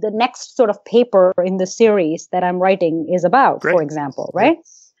the next sort of paper in the series that I'm writing is about, for example, right? Yeah.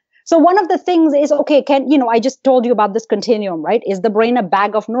 So one of the things is, okay, I just told you about this continuum, right? Is the brain a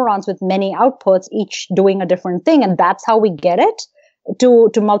bag of neurons with many outputs, each doing a different thing? And that's how we get it to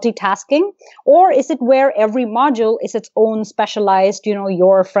multitasking? Or is it where every module is its own specialized,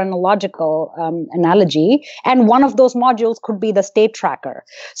 your phrenological analogy, and one of those modules could be the state tracker?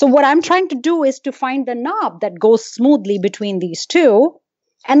 So what I'm trying to do is to find the knob that goes smoothly between these two.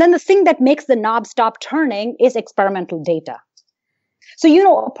 And then the thing that makes the knob stop turning is experimental data. So,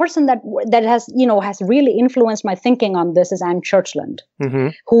 a person that has really influenced my thinking on this is Anne Churchland,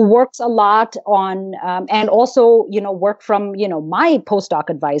 who works a lot on, and also, work from, my postdoc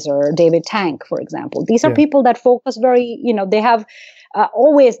advisor, David Tank, for example. These are people that focus very, they have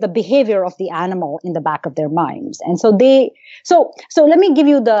always the behavior of the animal in the back of their minds. And so so let me give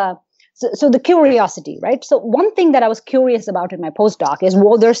you the curiosity, right? So one thing that I was curious about in my postdoc is,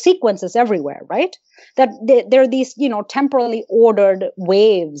 well, there are sequences everywhere, right? That there are these, temporally ordered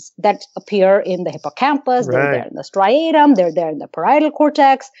waves that appear in the hippocampus, they're there in the striatum, they're there in the parietal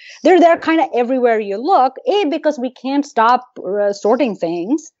cortex, they're there kind of everywhere you look, because we can't stop sorting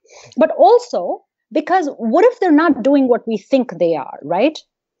things, but also because what if they're not doing what we think they are, right?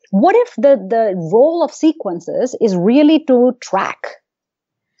 What if the role of sequences is really to track?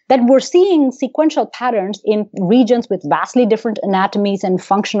 That we're seeing sequential patterns in regions with vastly different anatomies and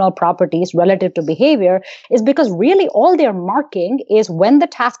functional properties relative to behavior is because really all they're marking is when the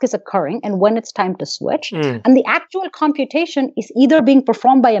task is occurring and when it's time to switch. And the actual computation is either being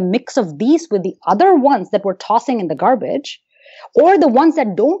performed by a mix of these with the other ones that we're tossing in the garbage, or the ones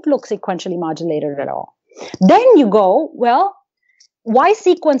that don't look sequentially modulated at all. Then you go, well, why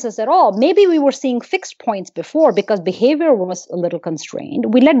sequences at all? Maybe we were seeing fixed points before because behavior was a little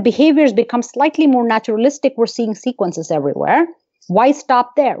constrained. We let behaviors become slightly more naturalistic. We're seeing sequences everywhere. Why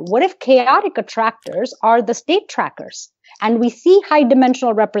stop there? What if chaotic attractors are the state trackers? And we see higher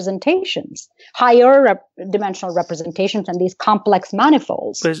dimensional representations and these complex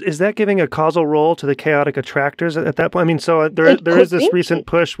manifolds. But is that giving a causal role to the chaotic attractors at that point? I mean, so there is this recent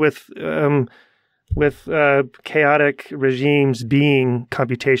push with chaotic regimes being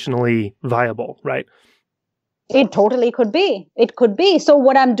computationally viable, right? It totally could be. It could be. So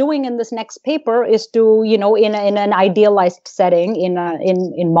what I'm doing in this next paper is to, in an idealized setting,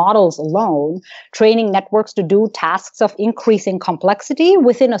 in models alone, training networks to do tasks of increasing complexity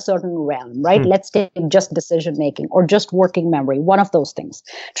within a certain realm, right? Let's take just decision making or just working memory, one of those things.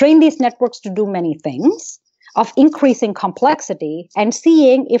 Train these networks to do many things of increasing complexity and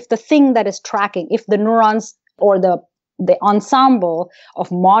seeing if the thing that is tracking, if the neurons or the ensemble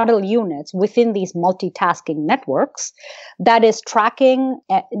of model units within these multitasking networks that is tracking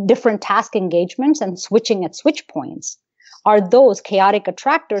different task engagements and switching at switch points, are those chaotic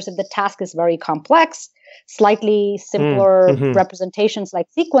attractors if the task is very complex, slightly simpler representations like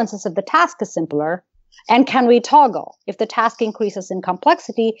sequences if the task is simpler, And can we toggle? If the task increases in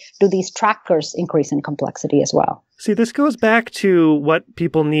complexity, do these trackers increase in complexity as well? See, this goes back to what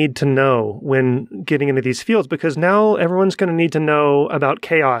people need to know when getting into these fields, because now everyone's going to need to know about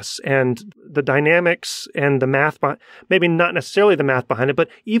chaos and the dynamics and the math, maybe not necessarily the math behind it, but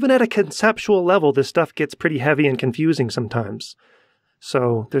even at a conceptual level, this stuff gets pretty heavy and confusing sometimes.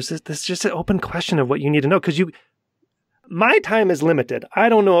 So there's just an open question of what you need to know, because my time is limited. I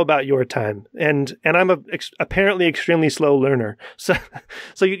don't know about your time, and I'm apparently extremely slow learner. So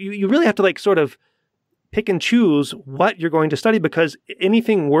you really have to like sort of pick and choose what you're going to study, because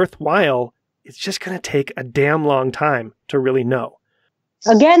anything worthwhile, it's just going to take a damn long time to really know.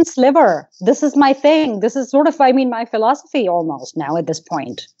 Again, sliver. This is my thing. This is sort of, my philosophy almost now at this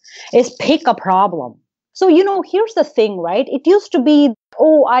point is pick a problem. So, here's the thing, right? It used to be,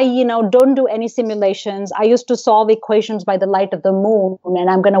 I don't do any simulations. I used to solve equations by the light of the moon, and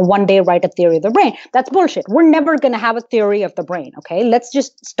I'm going to one day write a theory of the brain. That's bullshit. We're never going to have a theory of the brain. Okay. Let's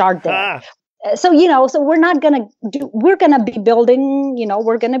just start there. So we're going to be building,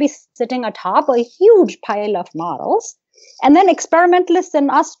 we're going to be sitting atop a huge pile of models. And then experimentalists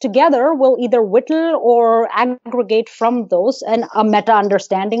and us together will either whittle or aggregate from those and a meta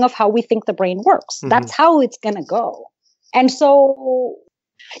understanding of how we think the brain works. Mm-hmm. That's how it's going to go. And so,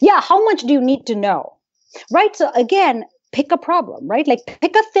 how much do you need to know? Right. So again, pick a problem, right? Like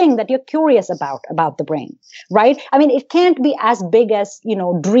pick a thing that you're curious about the brain, right? It can't be as big as,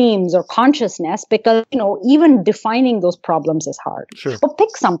 dreams or consciousness, because, even defining those problems is hard. Sure. But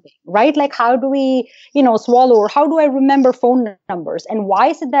pick something, right? Like how do we, swallow, or how do I remember phone numbers? And why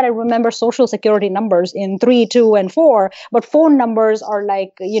is it that I remember social security numbers in 3, 2, and 4, but phone numbers are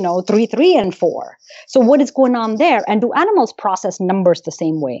like, 3, 3, and 4? So what is going on there? And do animals process numbers the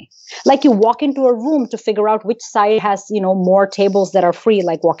same way? Like you walk into a room to figure out which side has, more tables that are free,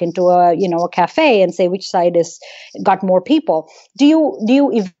 like walk into a cafe and say which side is got more people. Do you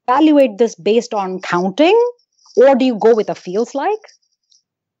evaluate this based on counting, or do you go with a feels like?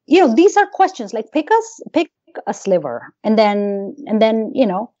 These are questions. Like pick a sliver, and then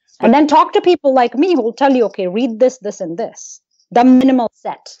talk to people like me who will tell you, okay, read this, and this, the minimal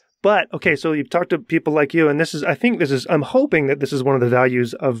set. But, okay, so you've talked to people like you, and I'm hoping that this is one of the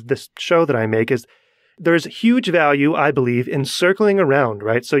values of this show that I make, is there's huge value, I believe, in circling around,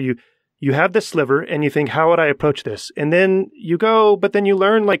 right? So you have this sliver and you think, how would I approach this? And then you go, but then you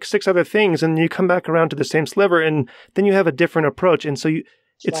learn like 6 other things, and you come back around to the same sliver, and then you have a different approach. And so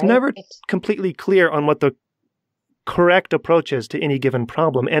it's never completely clear on what the correct approach is to any given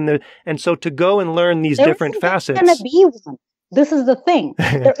problem. And so to go and learn these different facets. There's going to be one. This is the thing.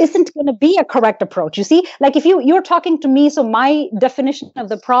 There isn't going to be a correct approach. You see, like if you're talking to me, so my definition of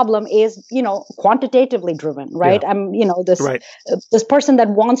the problem is, quantitatively driven, right? Yeah. I'm, this person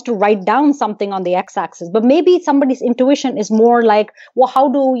that wants to write down something on the x-axis, but maybe somebody's intuition is more like, well, how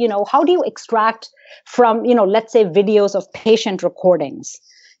do you extract from, let's say videos of patient recordings?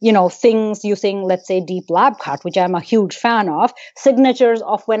 Things using, let's say, deep lab cut, which I'm a huge fan of, signatures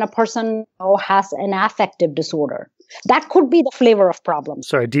of when a person has an affective disorder. That could be the flavor of problems.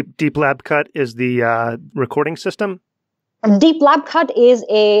 Sorry, deep lab cut is the recording system? Deep lab cut is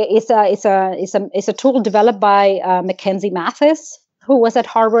a tool developed by Mackenzie Mathis, who was at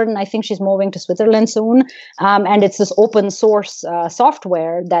Harvard, and I think she's moving to Switzerland soon. And it's this open source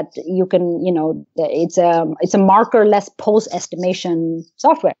software that you can, it's a markerless pose estimation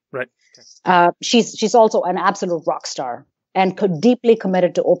software. Right. Okay. She's also an absolute rock star and deeply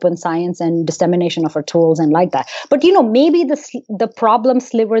committed to open science and dissemination of her tools and like that. But, maybe the problem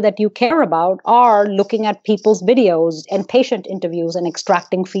sliver that you care about are looking at people's videos and patient interviews and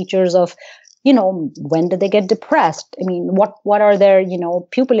extracting features of, when did they get depressed? What are their,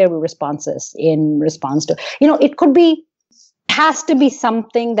 pupillary responses in response to, has to be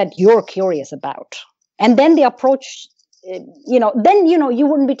something that you're curious about. And then the approach, you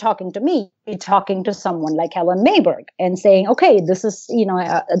wouldn't be talking to me, you'd be talking to someone like Helen Mayberg and saying, okay, this is,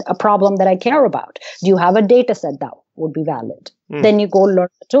 a problem that I care about. Do you have a data set that would be valid? Then you go learn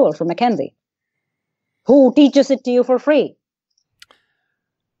the tool from Mackenzie, who teaches it to you for free.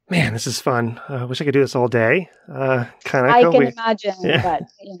 Man, this is fun. I wish I could do this all day. I can imagine, yeah.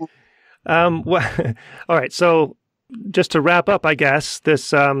 But, all right. So just to wrap up, I guess,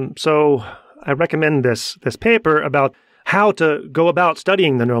 so I recommend this paper about how to go about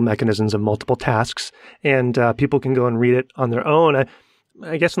studying the neural mechanisms of multiple tasks, and people can go and read it on their own.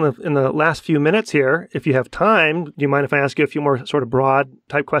 I guess in the last few minutes here, if you have time, do you mind if I ask you a few more sort of broad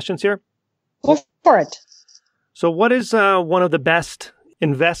type questions here? Go for it. So what is one of the best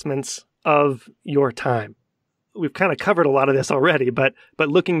investments of your time? We've kind of covered a lot of this already, but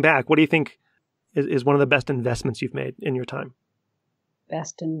looking back, what do you think is one of the best investments you've made in your time?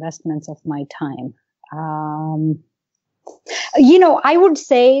 Best investments of my time. I would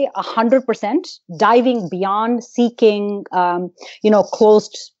say 100% diving beyond seeking,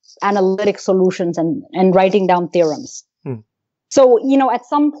 closed analytic solutions and writing down theorems. So, at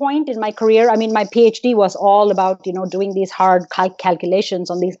some point in my career, my PhD was all about, doing these hard calculations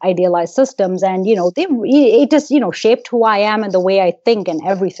on these idealized systems. And, it has, shaped who I am and the way I think and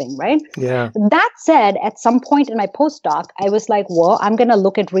everything, right? Yeah. That said, at some point in my postdoc, I was like, well, I'm going to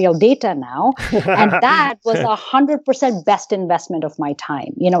look at real data now. And that was 100% best investment of my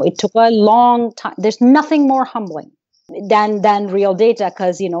time. It took a long time. There's nothing more humbling than real data,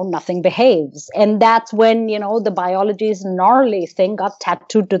 because nothing behaves. And that's when the biology's gnarly thing got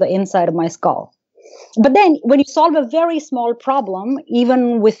tattooed to the inside of my skull. But then when you solve a very small problem,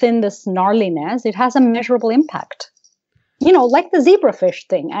 even within this gnarliness, it has a measurable impact. Like the zebrafish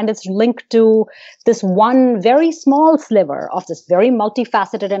thing, and it's linked to this one very small sliver of this very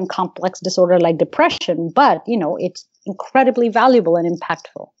multifaceted and complex disorder like depression, but it's incredibly valuable and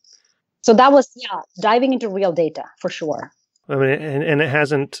impactful. So that was, diving into real data for sure. And it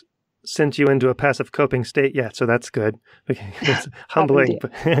hasn't sent you into a passive coping state yet, so that's good. It's humbling.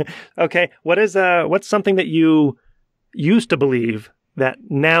 Okay, what's something that you used to believe that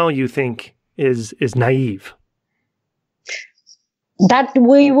now you think is naive? That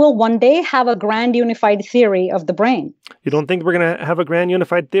we will one day have a grand unified theory of the brain. You don't think we're going to have a grand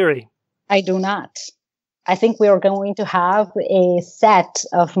unified theory? I do not. I think we are going to have a set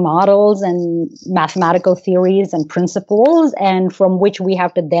of models and mathematical theories and principles, and from which we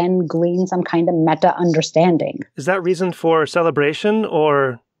have to then glean some kind of meta understanding. Is that reason for celebration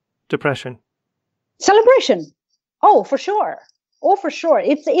or depression? Celebration. Oh, for sure. Oh, for sure.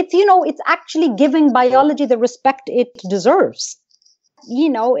 It's actually giving biology the respect it deserves.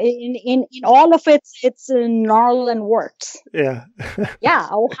 In all of it's gnarl and warts. Yeah.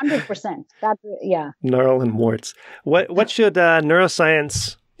 100%. Gnarl and warts. What should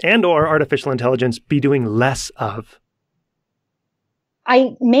neuroscience and or artificial intelligence be doing less of?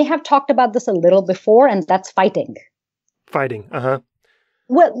 I may have talked about this a little before, and that's fighting. Fighting. Uh-huh.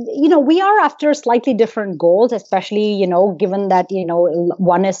 Well, we are after slightly different goals, especially, given that,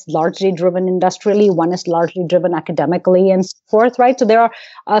 one is largely driven industrially, one is largely driven academically and so forth, right? So there are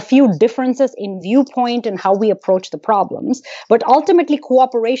a few differences in viewpoint and how we approach the problems. But ultimately,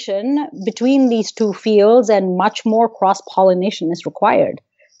 cooperation between these two fields and much more cross-pollination is required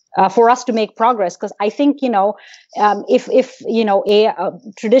for us to make progress. Because I think, if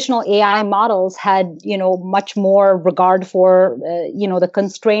traditional AI models had, much more regard for, the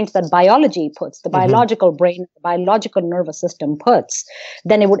constraints that biology puts, the biological brain, the biological nervous system puts,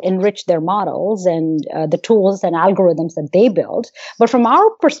 then it would enrich their models and the tools and algorithms that they build. But from our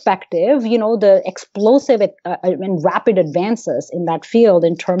perspective, the explosive and rapid advances in that field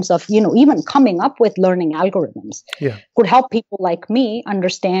in terms of, even coming up with learning algorithms could help people like me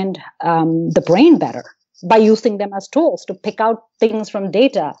understand the brain better by using them as tools to pick out things from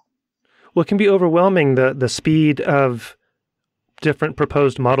data. Well, it can be overwhelming, the speed of different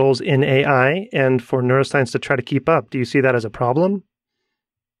proposed models in AI, and for neuroscience to try to keep up. Do you see that as a problem?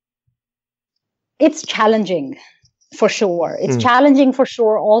 It's challenging, for sure. It's challenging for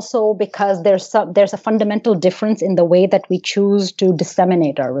sure also because there's a fundamental difference in the way that we choose to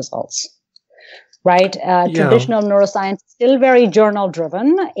disseminate our results. Right? Traditional neuroscience is still very journal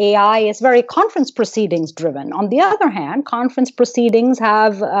driven. AI is very conference proceedings driven. On the other hand, conference proceedings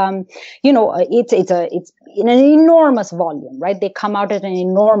have, it's in an enormous volume, right? They come out at an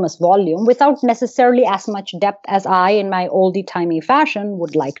enormous volume without necessarily as much depth as I, in my oldie-timey fashion,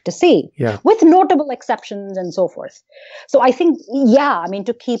 would like to see, with notable exceptions and so forth. So I think,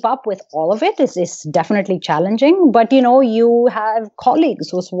 to keep up with all of it is definitely challenging. But, you have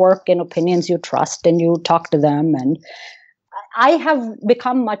colleagues whose work and opinions you trust, and you talk to them. And I have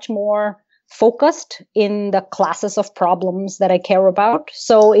become much more focused in the classes of problems that I care about.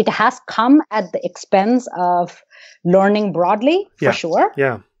 So it has come at the expense of learning broadly, for sure.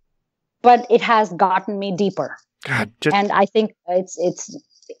 Yeah. But it has gotten me deeper. God, and I think it's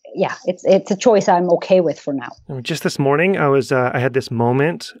a choice I'm okay with for now. Just this morning, I had this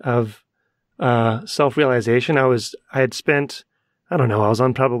moment of self-realization. I had spent, I was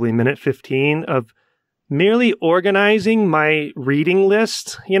on probably minute 15 of merely organizing my reading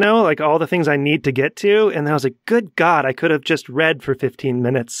list, like all the things I need to get to. And I was like, good God, I could have just read for 15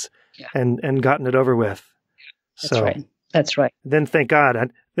 minutes and gotten it over with. That's right. Then thank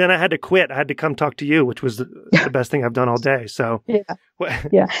God. Then I had to quit. I had to come talk to you, which was the best thing I've done all day. So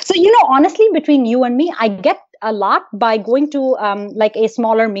So, honestly, between you and me, I get a lot by going to like a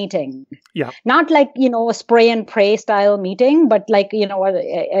smaller meeting. Yeah. Not like, a spray and pray style meeting, but like,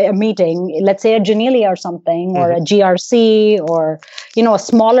 a meeting, let's say a Genelia or something, or a GRC, or, a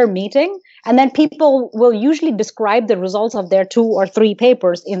smaller meeting. And then people will usually describe the results of their 2 or 3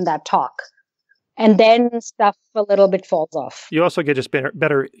 papers in that talk. And then stuff a little bit falls off. You also get just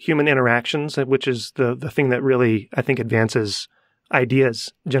better human interactions, which is the thing that really, I think, advances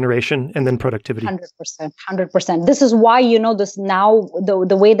ideas generation and then productivity. 100%. This is why, this now,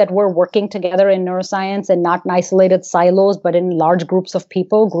 the way that we're working together in neuroscience, and not in isolated silos, but in large groups of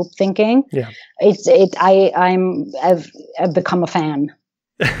people, group thinking. Yeah. I've become a fan.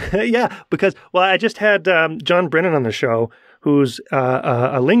 Yeah, because, I just had John Brennan on the show, who's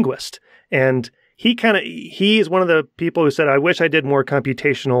a linguist, and he is one of the people who said, I wish I did more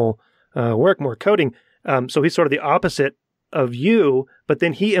computational work, more coding. So he's sort of the opposite of you, but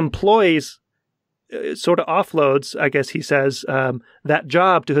then he employs, sort of offloads, I guess he says, that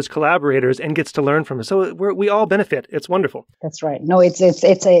job to his collaborators and gets to learn from it. So we all benefit. It's wonderful. That's right. No, I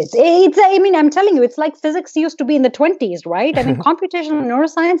mean, I'm telling you, it's like physics used to be in the 1920s, right? I mean, computational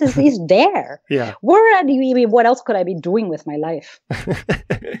neuroscience is there. Yeah. What else could I be doing with my life?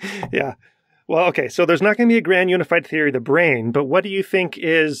 Yeah. Well, okay. So there's not going to be a grand unified theory of the brain, but what do you think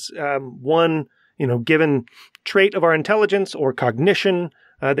is one, given trait of our intelligence or cognition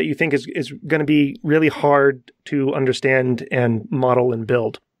that you think is going to be really hard to understand and model and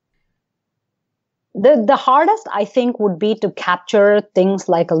build? The hardest, I think, would be to capture things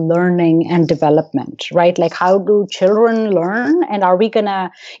like learning and development, right? Like, how do children learn? And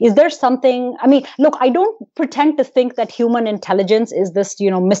is there something, I mean, look, I don't pretend to think that human intelligence is this,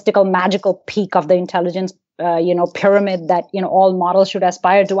 mystical, magical peak of the intelligence, pyramid that, all models should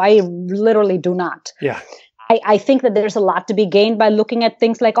aspire to. I literally do not. Yeah. I think that there's a lot to be gained by looking at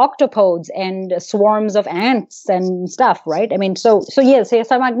things like octopodes and swarms of ants and stuff, right? I mean, so yes,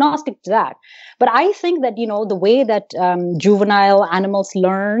 I'm agnostic to that. But I think that, the way that juvenile animals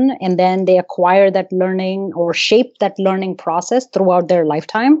learn, and then they acquire that learning or shape that learning process throughout their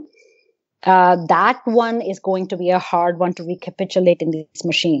lifetime, that one is going to be a hard one to recapitulate in these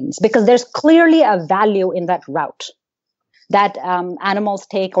machines, because there's clearly a value in that route that animals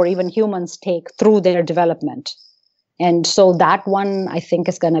take, or even humans take, through their development. And so that one, I think,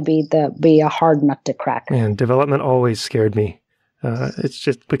 is going to be a hard nut to crack. Man, development always scared me. It's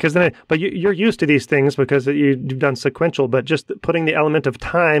just because but you're used to these things because you've done sequential, but just putting the element of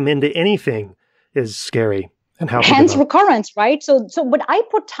time into anything is scary. And how hence recurrence, right? So what I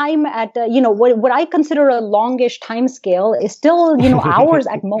put time at, what I consider a longish time scale is still, hours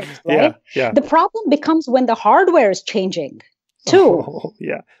at most, right? Yeah. The problem becomes when the hardware is changing too. Oh,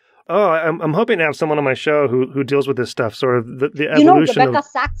 yeah. Oh, I'm hoping to have someone on my show who deals with this stuff, sort of the evolution. Rebecca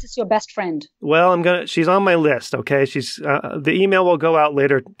Sachs is your best friend. Well, she's on my list. Okay, she's the email will go out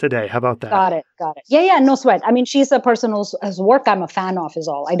later today. How about that? Got it. Yeah, no sweat. I mean, she's a person whose work I'm a fan of. Is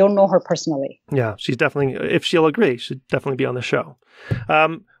all. I don't know her personally. Yeah, she's definitely, if she'll agree, she'd definitely be on the show.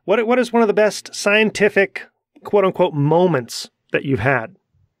 What is one of the best scientific quote unquote moments that you've had?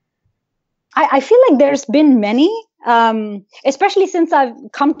 I feel like there's been many. Especially since I've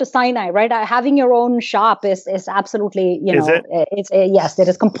come to Sinai, right? Having your own shop is absolutely, yes, it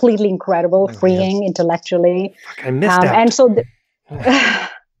is completely incredible, freeing intellectually. Fuck, I missed that. And so,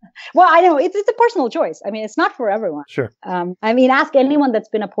 well, I know it's a personal choice. I mean, it's not for everyone. Sure. I mean, ask anyone that's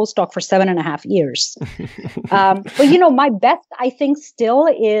been a postdoc for 7.5 years. But my best, I think, still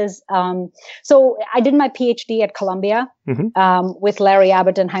is. So I did my PhD at Columbia with Larry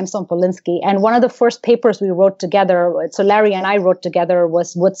Abbott and Haimson Polinsky, and one of the first papers we wrote together. So Larry and I wrote together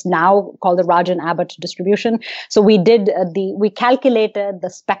was what's now called the Rajan Abbott distribution. So we calculated the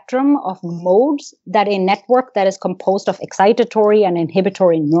spectrum of modes that a network that is composed of excitatory and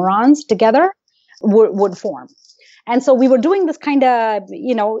inhibitory neurons together would form. And so we were doing this kind of,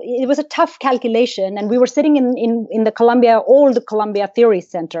 it was a tough calculation, and we were sitting in the old Columbia Theory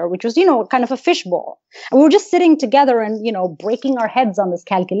Center, which was, kind of a fishbowl. And we were just sitting together and, breaking our heads on this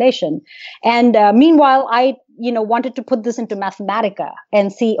calculation. And meanwhile, I, wanted to put this into Mathematica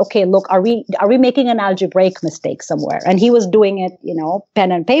and see, okay, look, are we making an algebraic mistake somewhere? And he was doing it,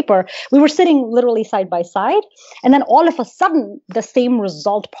 pen and paper. We were sitting literally side by side. And then all of a sudden, the same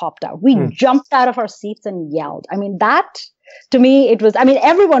result popped out. We jumped out of our seats and yelled. I mean, that, to me,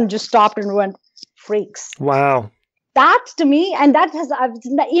 everyone just stopped and went, freaks. Wow. That to me, and that has,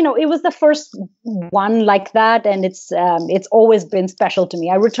 it was the first one like that, and it's always been special to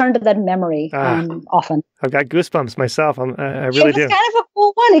me. I return to that memory often. I've got goosebumps myself. I really do. It's kind of a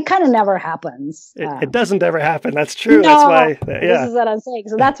cool one. It kind of never happens. It doesn't ever happen. That's true. No, that's why. Yeah. This is what I'm saying.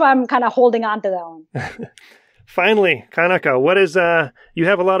 So that's why I'm kind of holding on to that one. Finally, Kanaka, what is, you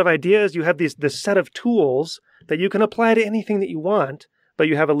have a lot of ideas. You have this set of tools that you can apply to anything that you want, but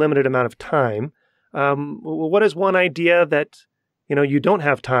you have a limited amount of time. What is one idea that, you don't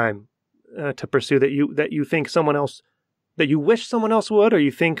have time to pursue that you think someone else, that you wish someone else would, or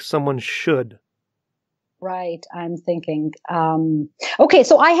you think someone should? Right. I'm thinking. Okay,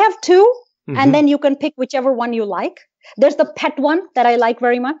 so I have two, and then you can pick whichever one you like. There's the pet one that I like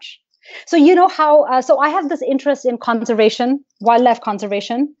very much. So you know how, so I have this interest in conservation, wildlife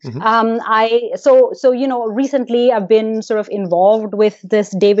conservation. Recently I've been sort of involved with this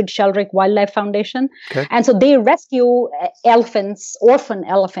David Sheldrick Wildlife Foundation. Okay. And so they rescue elephants, orphan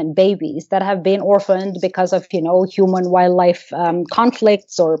elephant babies that have been orphaned because of, human wildlife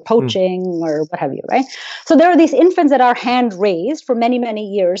conflicts or poaching or what have you, right? So there are these infants that are hand raised for many, many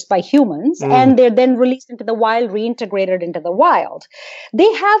years by humans, and they're then released into the wild, reintegrated into the wild.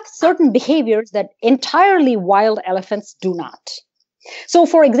 They have certain behaviors that entirely wild elephants do not. So,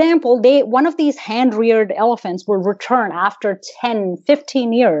 for example, one of these hand-reared elephants will return after 10,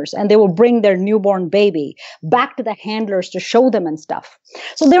 15 years, and they will bring their newborn baby back to the handlers to show them and stuff.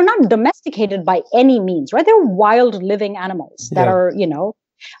 So they're not domesticated by any means, right? They're wild living animals that are,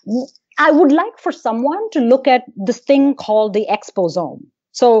 I would like for someone to look at this thing called the exposome.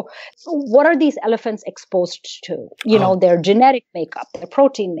 So what are these elephants exposed to? Their genetic makeup, their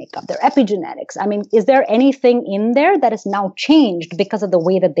protein makeup, their epigenetics. I mean, is there anything in there that is now changed because of the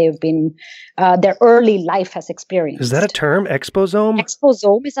way that they've been, their early life has experienced? Is that a term, exposome?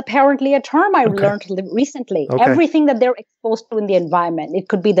 Exposome is apparently a term I learned recently. Okay. Everything that they're exposed to in the environment. It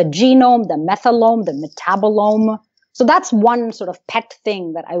could be the genome, the methylome, the metabolome. So that's one sort of pet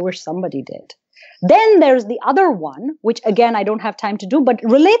thing that I wish somebody did. Then there's the other one, which again, I don't have time to do, but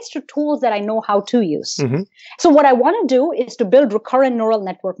relates to tools that I know how to use. So what I want to do is to build recurrent neural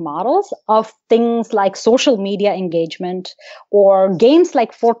network models of things like social media engagement or games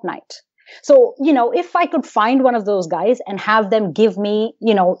like Fortnite. So, if I could find one of those guys and have them give me,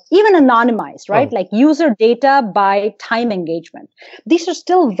 even anonymized, right? Like user data by time engagement. These are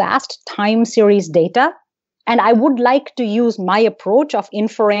still vast time series data. And I would like to use my approach of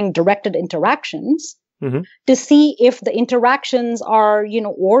inferring directed interactions to see if the interactions are,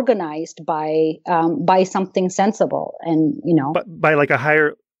 organized by something sensible and, But by like a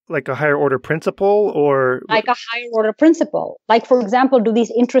higher order principle, or like a higher order principle. Like, for example, do these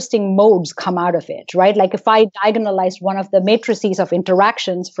interesting modes come out of it, right? Like if I diagonalized one of the matrices of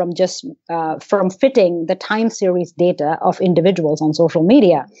interactions from just from fitting the time series data of individuals on social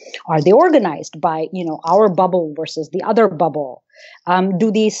media, are they organized by, our bubble versus the other bubble?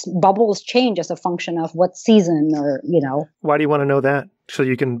 Do these bubbles change as a function of what season or, Why do you want to know that? So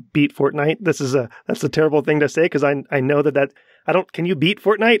you can beat Fortnite? That's a terrible thing to say, because I know that can you beat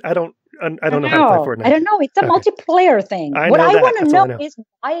Fortnite? I don't know how to play Fortnite. I don't know. It's a multiplaer thing. What I want to know is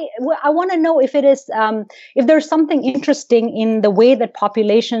I want to know if it is if there's something interesting in the way that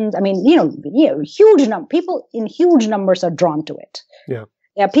populations. I mean, people in huge numbers are drawn to it. Yeah.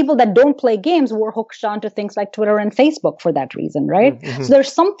 Yeah, people that don't play games were hooked onto things like Twitter and Facebook for that reason, right? So there's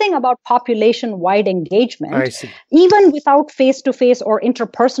something about population-wide engagement, even without face-to-face or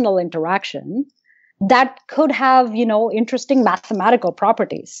interpersonal interaction, that could have, interesting mathematical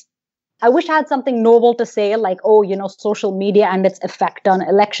properties. I wish I had something novel to say, like, social media and its effect on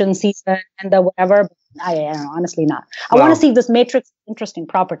election season and the whatever. I don't know, honestly not. I want to see this matrix interesting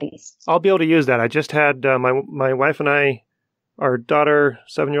properties. I'll be able to use that. I just had my wife and I, our daughter,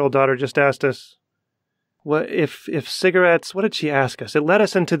 7-year-old daughter, just asked us, what if cigarettes, what did she ask us? It led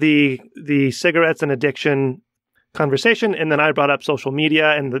us into the cigarettes and addiction conversation, and then I brought up social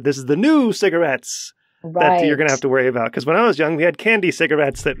media, and this is the new cigarettes that you're going to have to worry about. Because when I was young, we had candy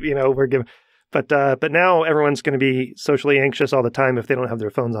cigarettes that, were given. But now everyone's going to be socially anxious all the time if they don't have their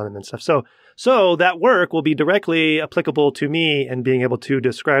phones on them and stuff. So that work will be directly applicable to me and being able to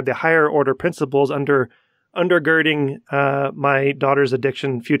describe the higher order principles undergirding my daughter's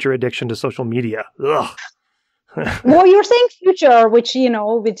future addiction to social media. Ugh. Well, you're saying future, which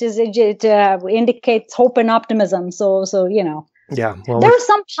it indicates hope and optimism. So Yeah. Well, there are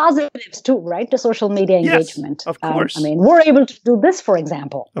some positives too, right, to social media engagement. Yes, of course. We're able to do this, for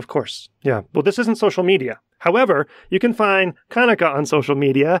example. Of course. Yeah. Well, this isn't social media. However, you can find Kanaka on social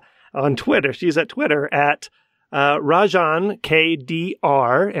media on Twitter. She's at Twitter at Rajan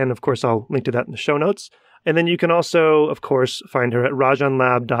KDR, and of course, I'll link to that in the show notes. And then you can also, of course, find her at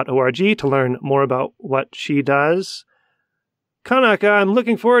rajanlab.org to learn more about what she does. Kanaka, I'm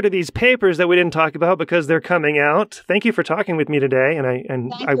looking forward to these papers that we didn't talk about because they're coming out. Thank you for talking with me today, and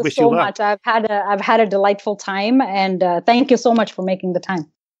I wish you luck. Thank you so much. I've had a delightful time, and thank you so much for making the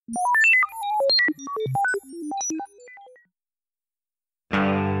time.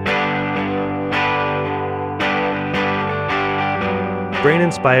 Brain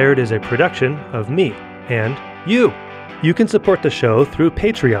Inspired is a production of me and you. You can support the show through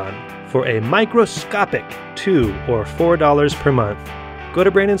Patreon for a microscopic $2 or $4 per month. Go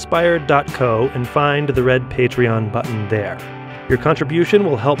to braininspired.co and find the red Patreon button there. Your contribution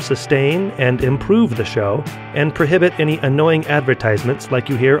will help sustain and improve the show and prohibit any annoying advertisements like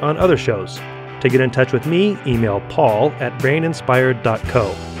you hear on other shows. To get in touch with me, email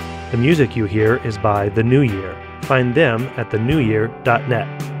paul@braininspired.co. The music you hear is by The New Year. Find them at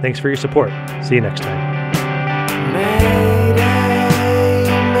thenewyear.net. Thanks for your support. See you next time.